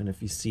rotor off, and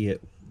if you see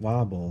it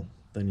wobble,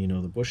 then you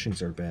know the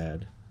bushings are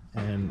bad.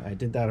 And I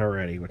did that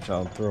already, which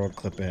I'll throw a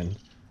clip in.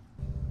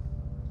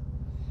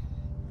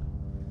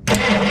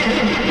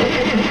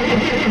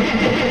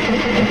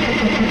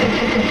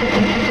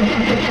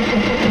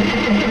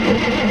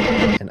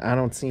 And I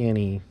don't see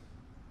any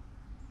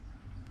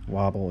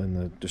wobble in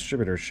the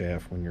distributor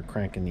shaft when you're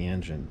cranking the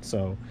engine.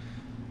 So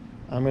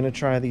I'm going to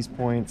try these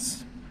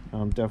points.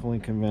 I'm definitely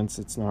convinced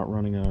it's not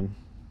running on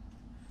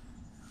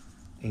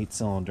 8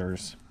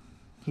 cylinders.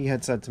 He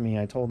had said to me,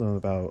 I told him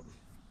about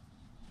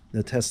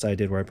the test I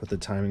did where I put the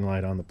timing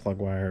light on the plug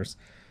wires,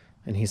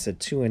 and he said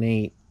 2 and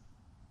 8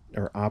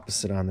 are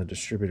opposite on the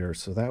distributor,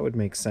 so that would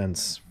make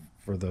sense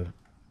for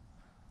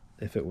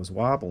if it was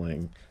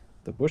wobbling,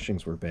 the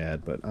bushings were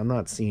bad, but I'm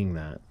not seeing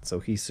that. So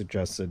he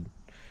suggested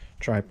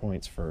try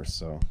points first,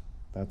 so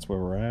that's where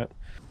we're at.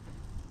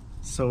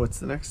 So it's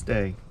the next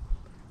day.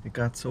 It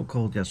got so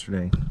cold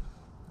yesterday,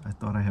 I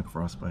thought I had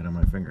frostbite on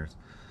my fingers.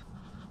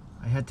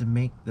 I had to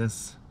make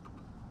this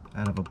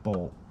out of a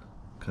bolt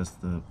because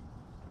the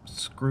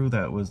screw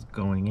that was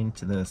going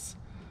into this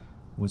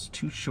was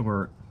too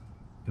short.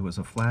 It was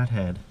a flat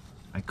head.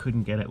 I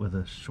couldn't get it with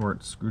a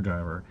short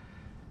screwdriver,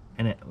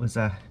 and it was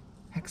a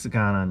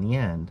hexagon on the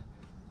end,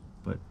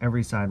 but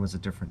every side was a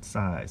different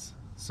size,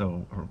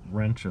 so a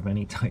wrench of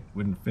any type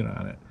wouldn't fit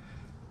on it.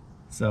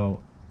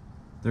 So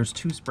there's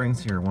 2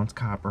 springs here, one's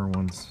copper,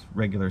 one's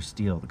regular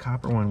steel. The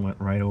copper one went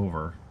right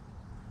over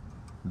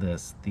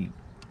this. The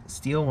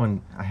steel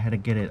one, I had to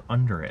get it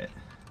under it,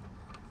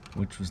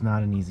 which was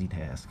not an easy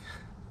task.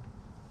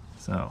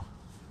 So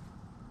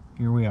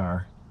here we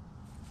are.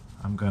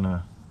 I'm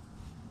gonna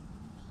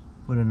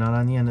put a nut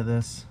on the end of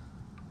this,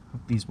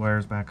 hook these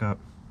wires back up,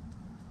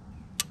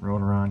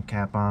 rotor on,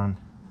 cap on,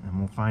 and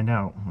we'll find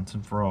out once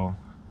and for all,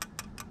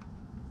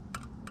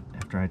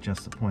 after I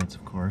adjust the points,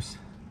 of course.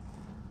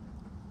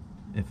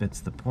 if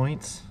it's the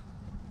points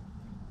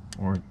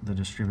or the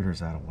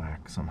distributor's out of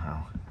whack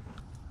somehow.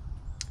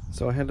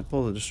 So I had to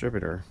pull the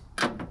distributor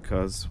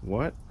because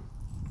what?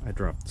 I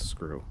dropped the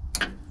screw.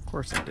 Of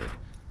course I did.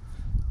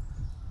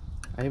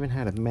 I even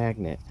had a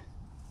magnet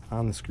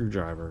on the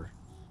screwdriver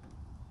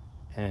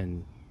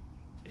and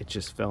it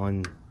just fell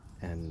in,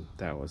 and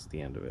that was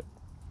the end of it.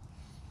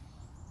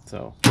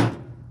 So,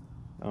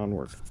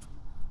 onward.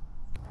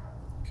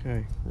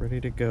 Okay, ready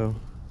to go.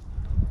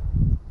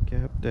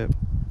 Gapped at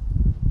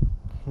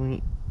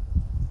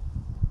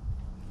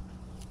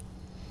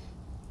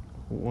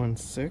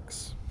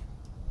 0.16.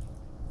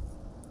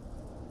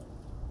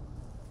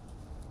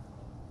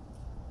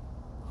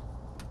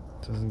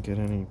 Doesn't get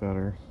any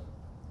better.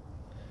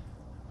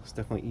 It's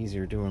definitely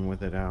easier doing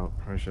with it out.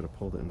 Probably should have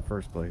pulled it in the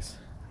first place.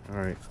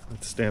 Alright,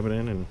 let's stab it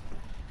in and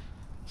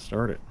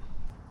start it.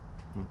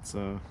 Let's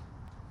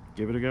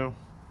give it a go.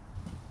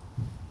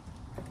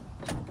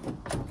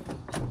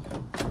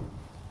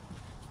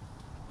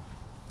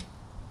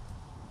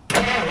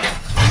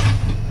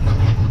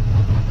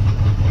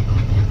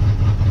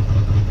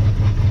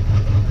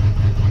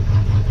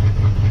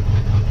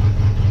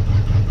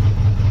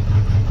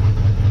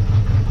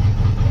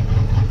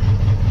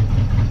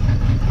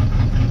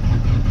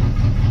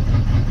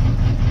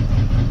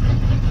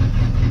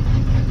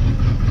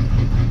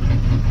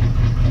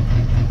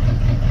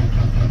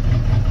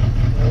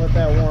 Let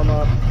that warm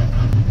up.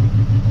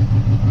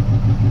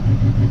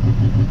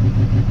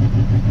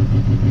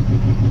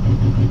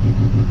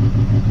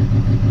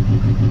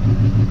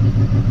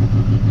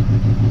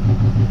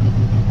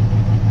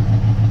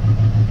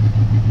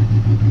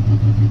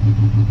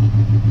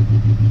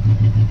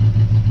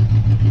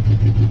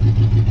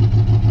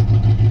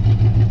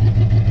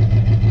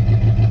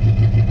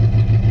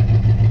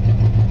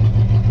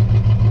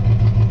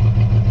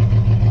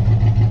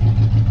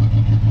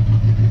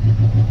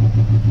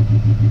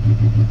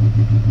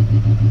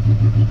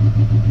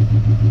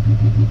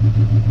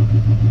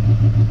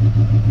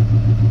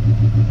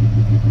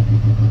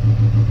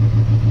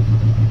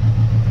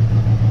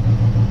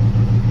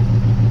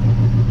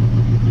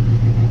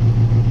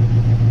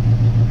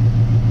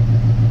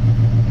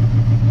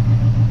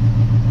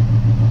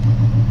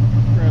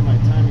 Grab my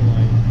timing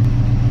light.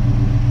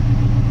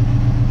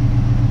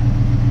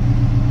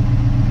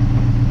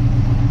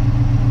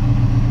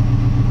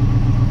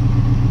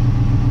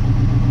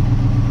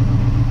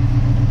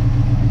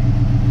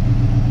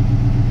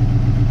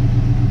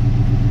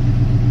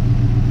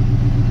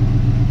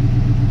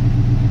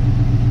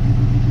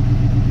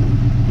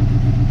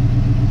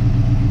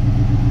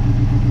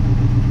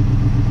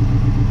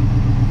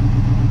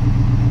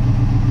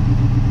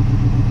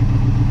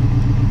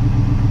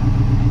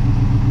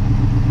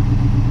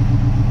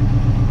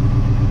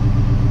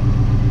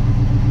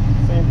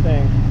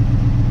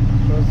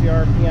 The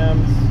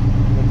RPMs,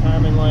 the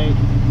timing light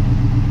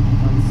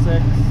on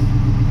 6.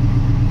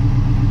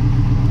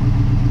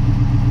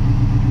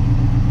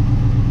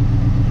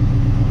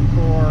 On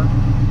 4.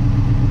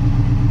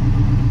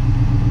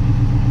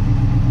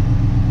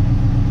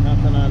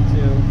 Nothing on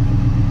 2.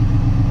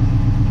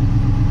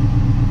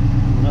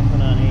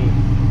 Nothing on 8.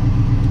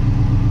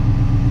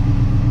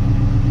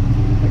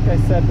 Like I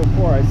said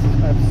before,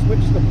 I've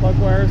switched the plug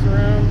wires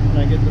around and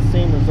I get the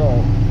same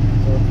result.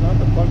 So it's not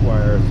the plug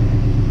wires.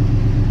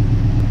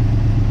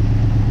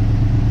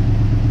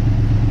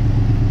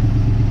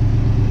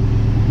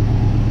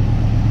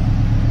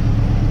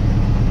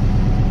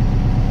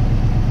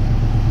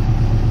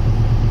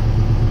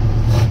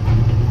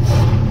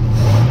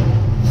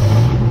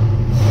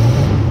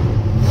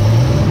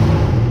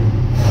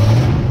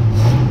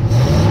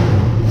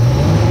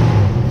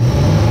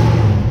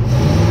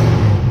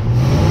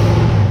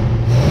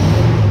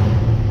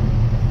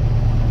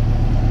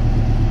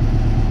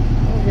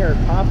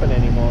 Popping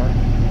anymore.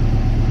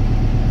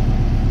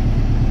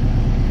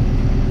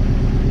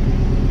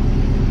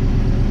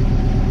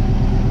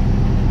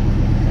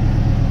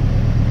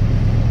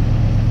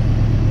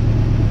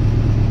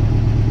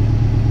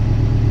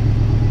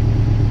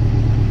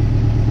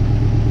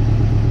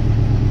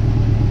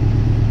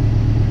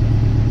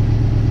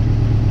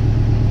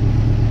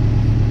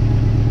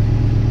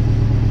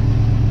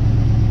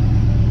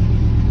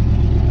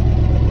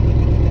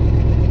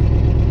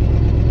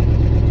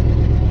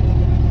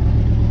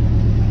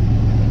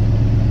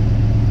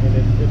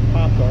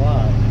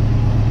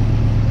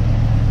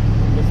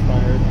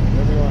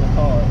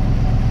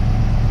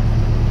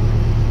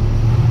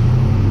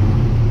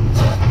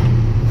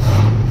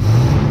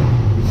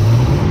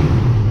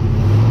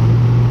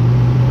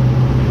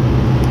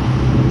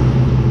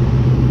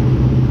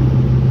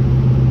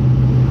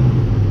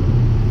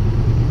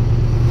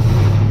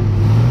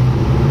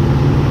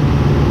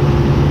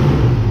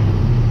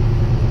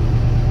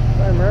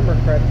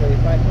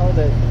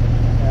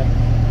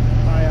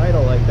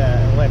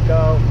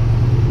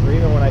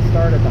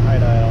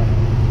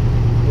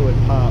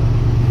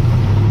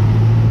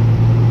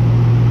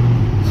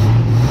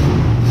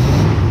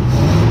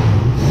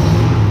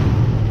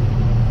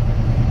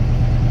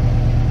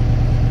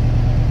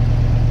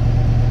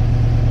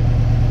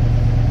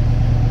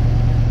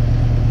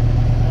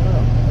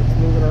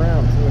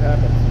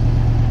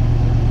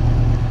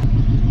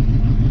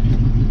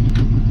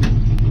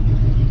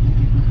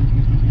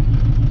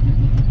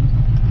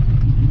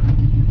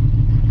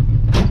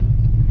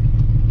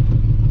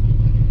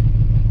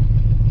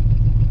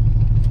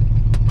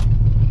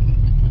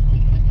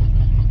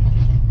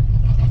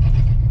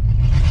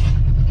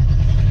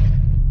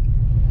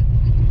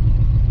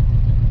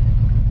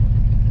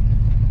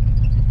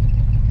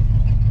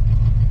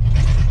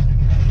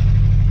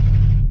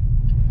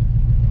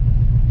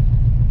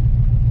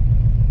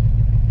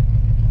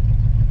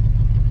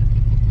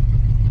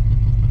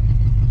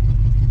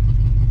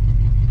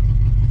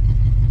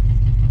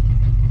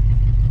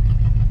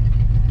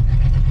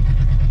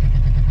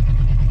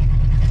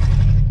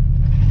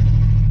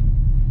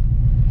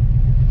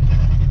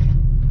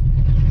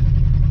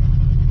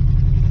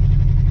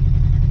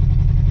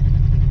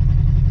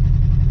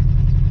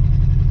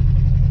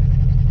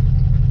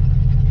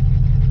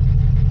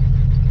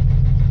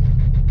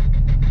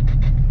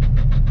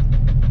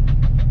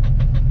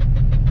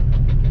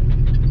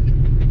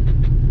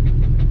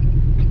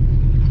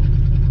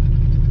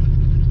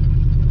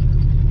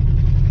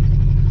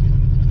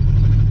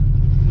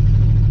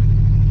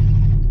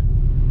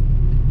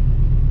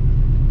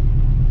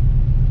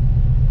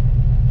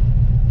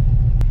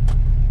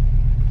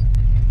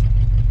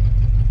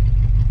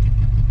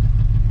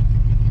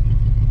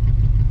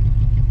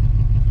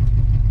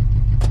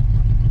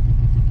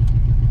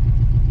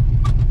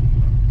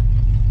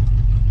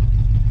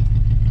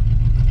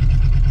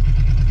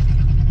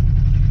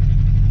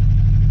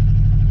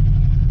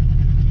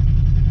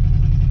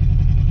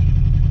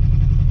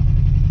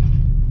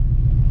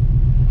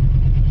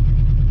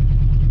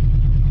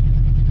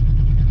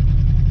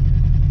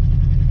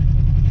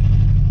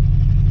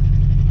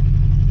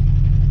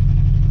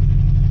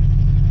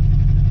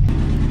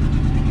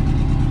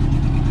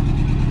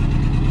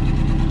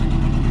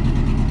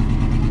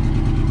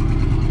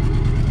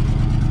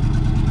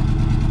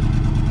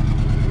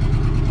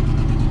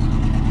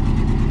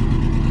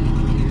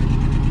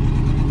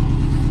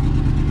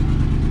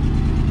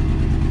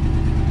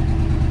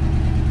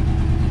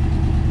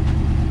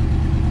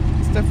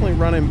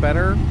 running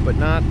better, but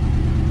not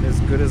as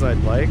good as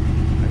I'd like.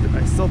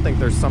 I still think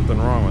there's something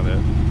wrong with it.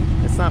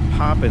 It's not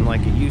popping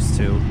like it used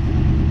to,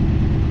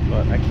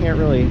 but I can't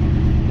really,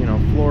 you know,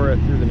 floor it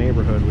through the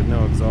neighborhood with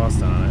no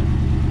exhaust on it.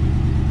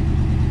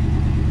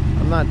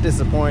 I'm not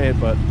disappointed,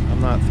 but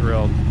I'm not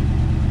thrilled.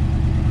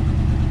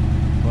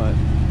 But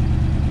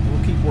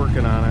we'll keep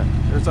working on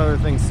it. There's other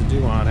things to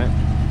do on it,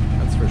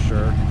 that's for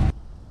sure.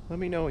 Let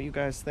me know what you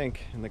guys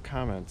think in the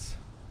comments.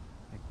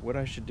 Like what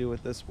I should do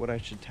with this, what I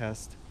should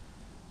test.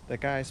 That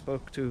guy I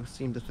spoke to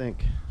seemed to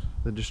think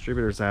the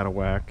distributor's out of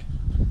whack.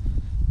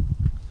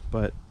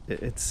 But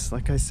it's,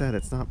 like I said,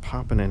 it's not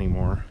popping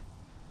anymore.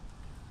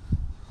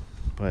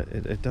 But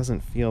it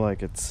doesn't feel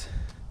like it's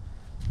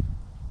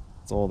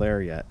all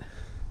there yet.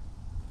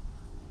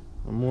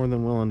 I'm more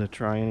than willing to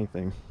try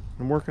anything.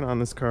 I'm working on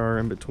this car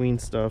in between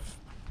stuff,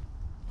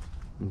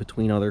 in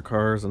between other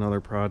cars and other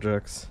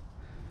projects.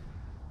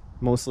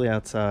 Mostly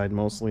outside,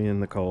 mostly in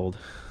the cold.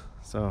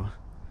 So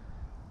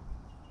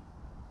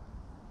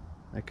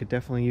I could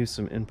definitely use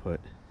some input.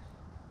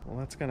 Well,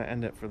 that's gonna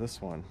end it for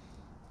this one.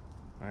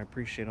 I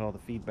appreciate all the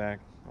feedback,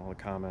 all the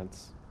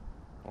comments,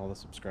 all the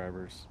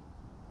subscribers.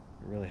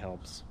 It really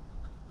helps.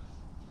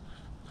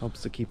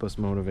 Helps to keep us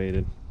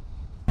motivated.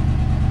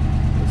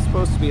 It's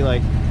supposed to be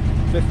like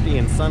 50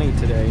 and sunny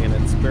today, and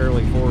it's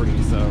barely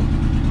 40, so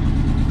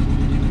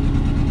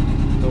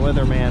the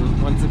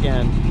weatherman once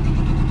again.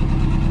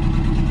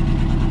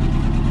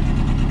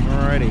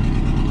 Alrighty.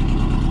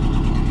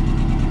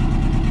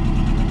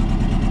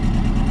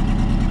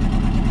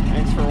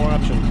 Thanks for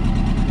watching.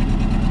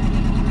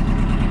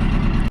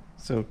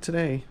 So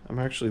today I'm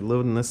actually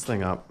loading this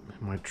thing up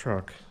in my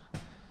truck.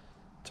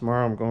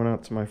 Tomorrow I'm going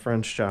out to my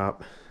friend's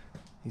shop.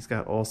 He's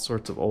got all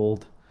sorts of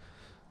old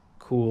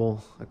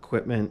cool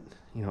equipment,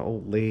 you know,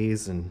 old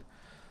lathes and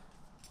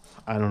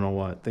I don't know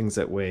what, things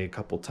that weigh a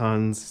couple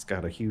tons. He's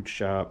got a huge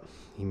shop.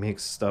 He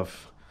makes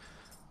stuff.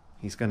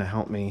 He's gonna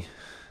help me.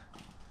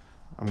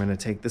 I'm gonna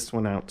take this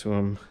one out to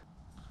him.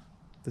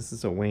 This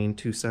is a Wayne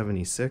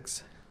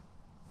 276.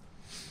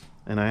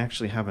 And I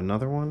actually have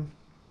another one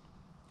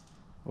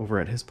over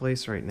at his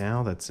place right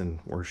now that's in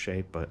worse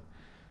shape, but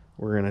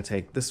we're gonna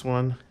take this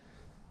one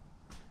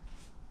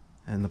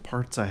and the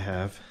parts I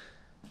have,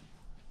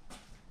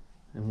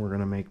 and we're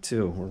gonna make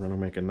two. We're gonna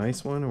make a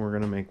nice one, and we're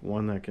gonna make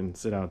one that can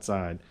sit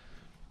outside.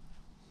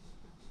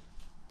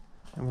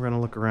 And we're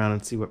gonna look around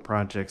and see what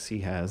projects he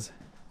has.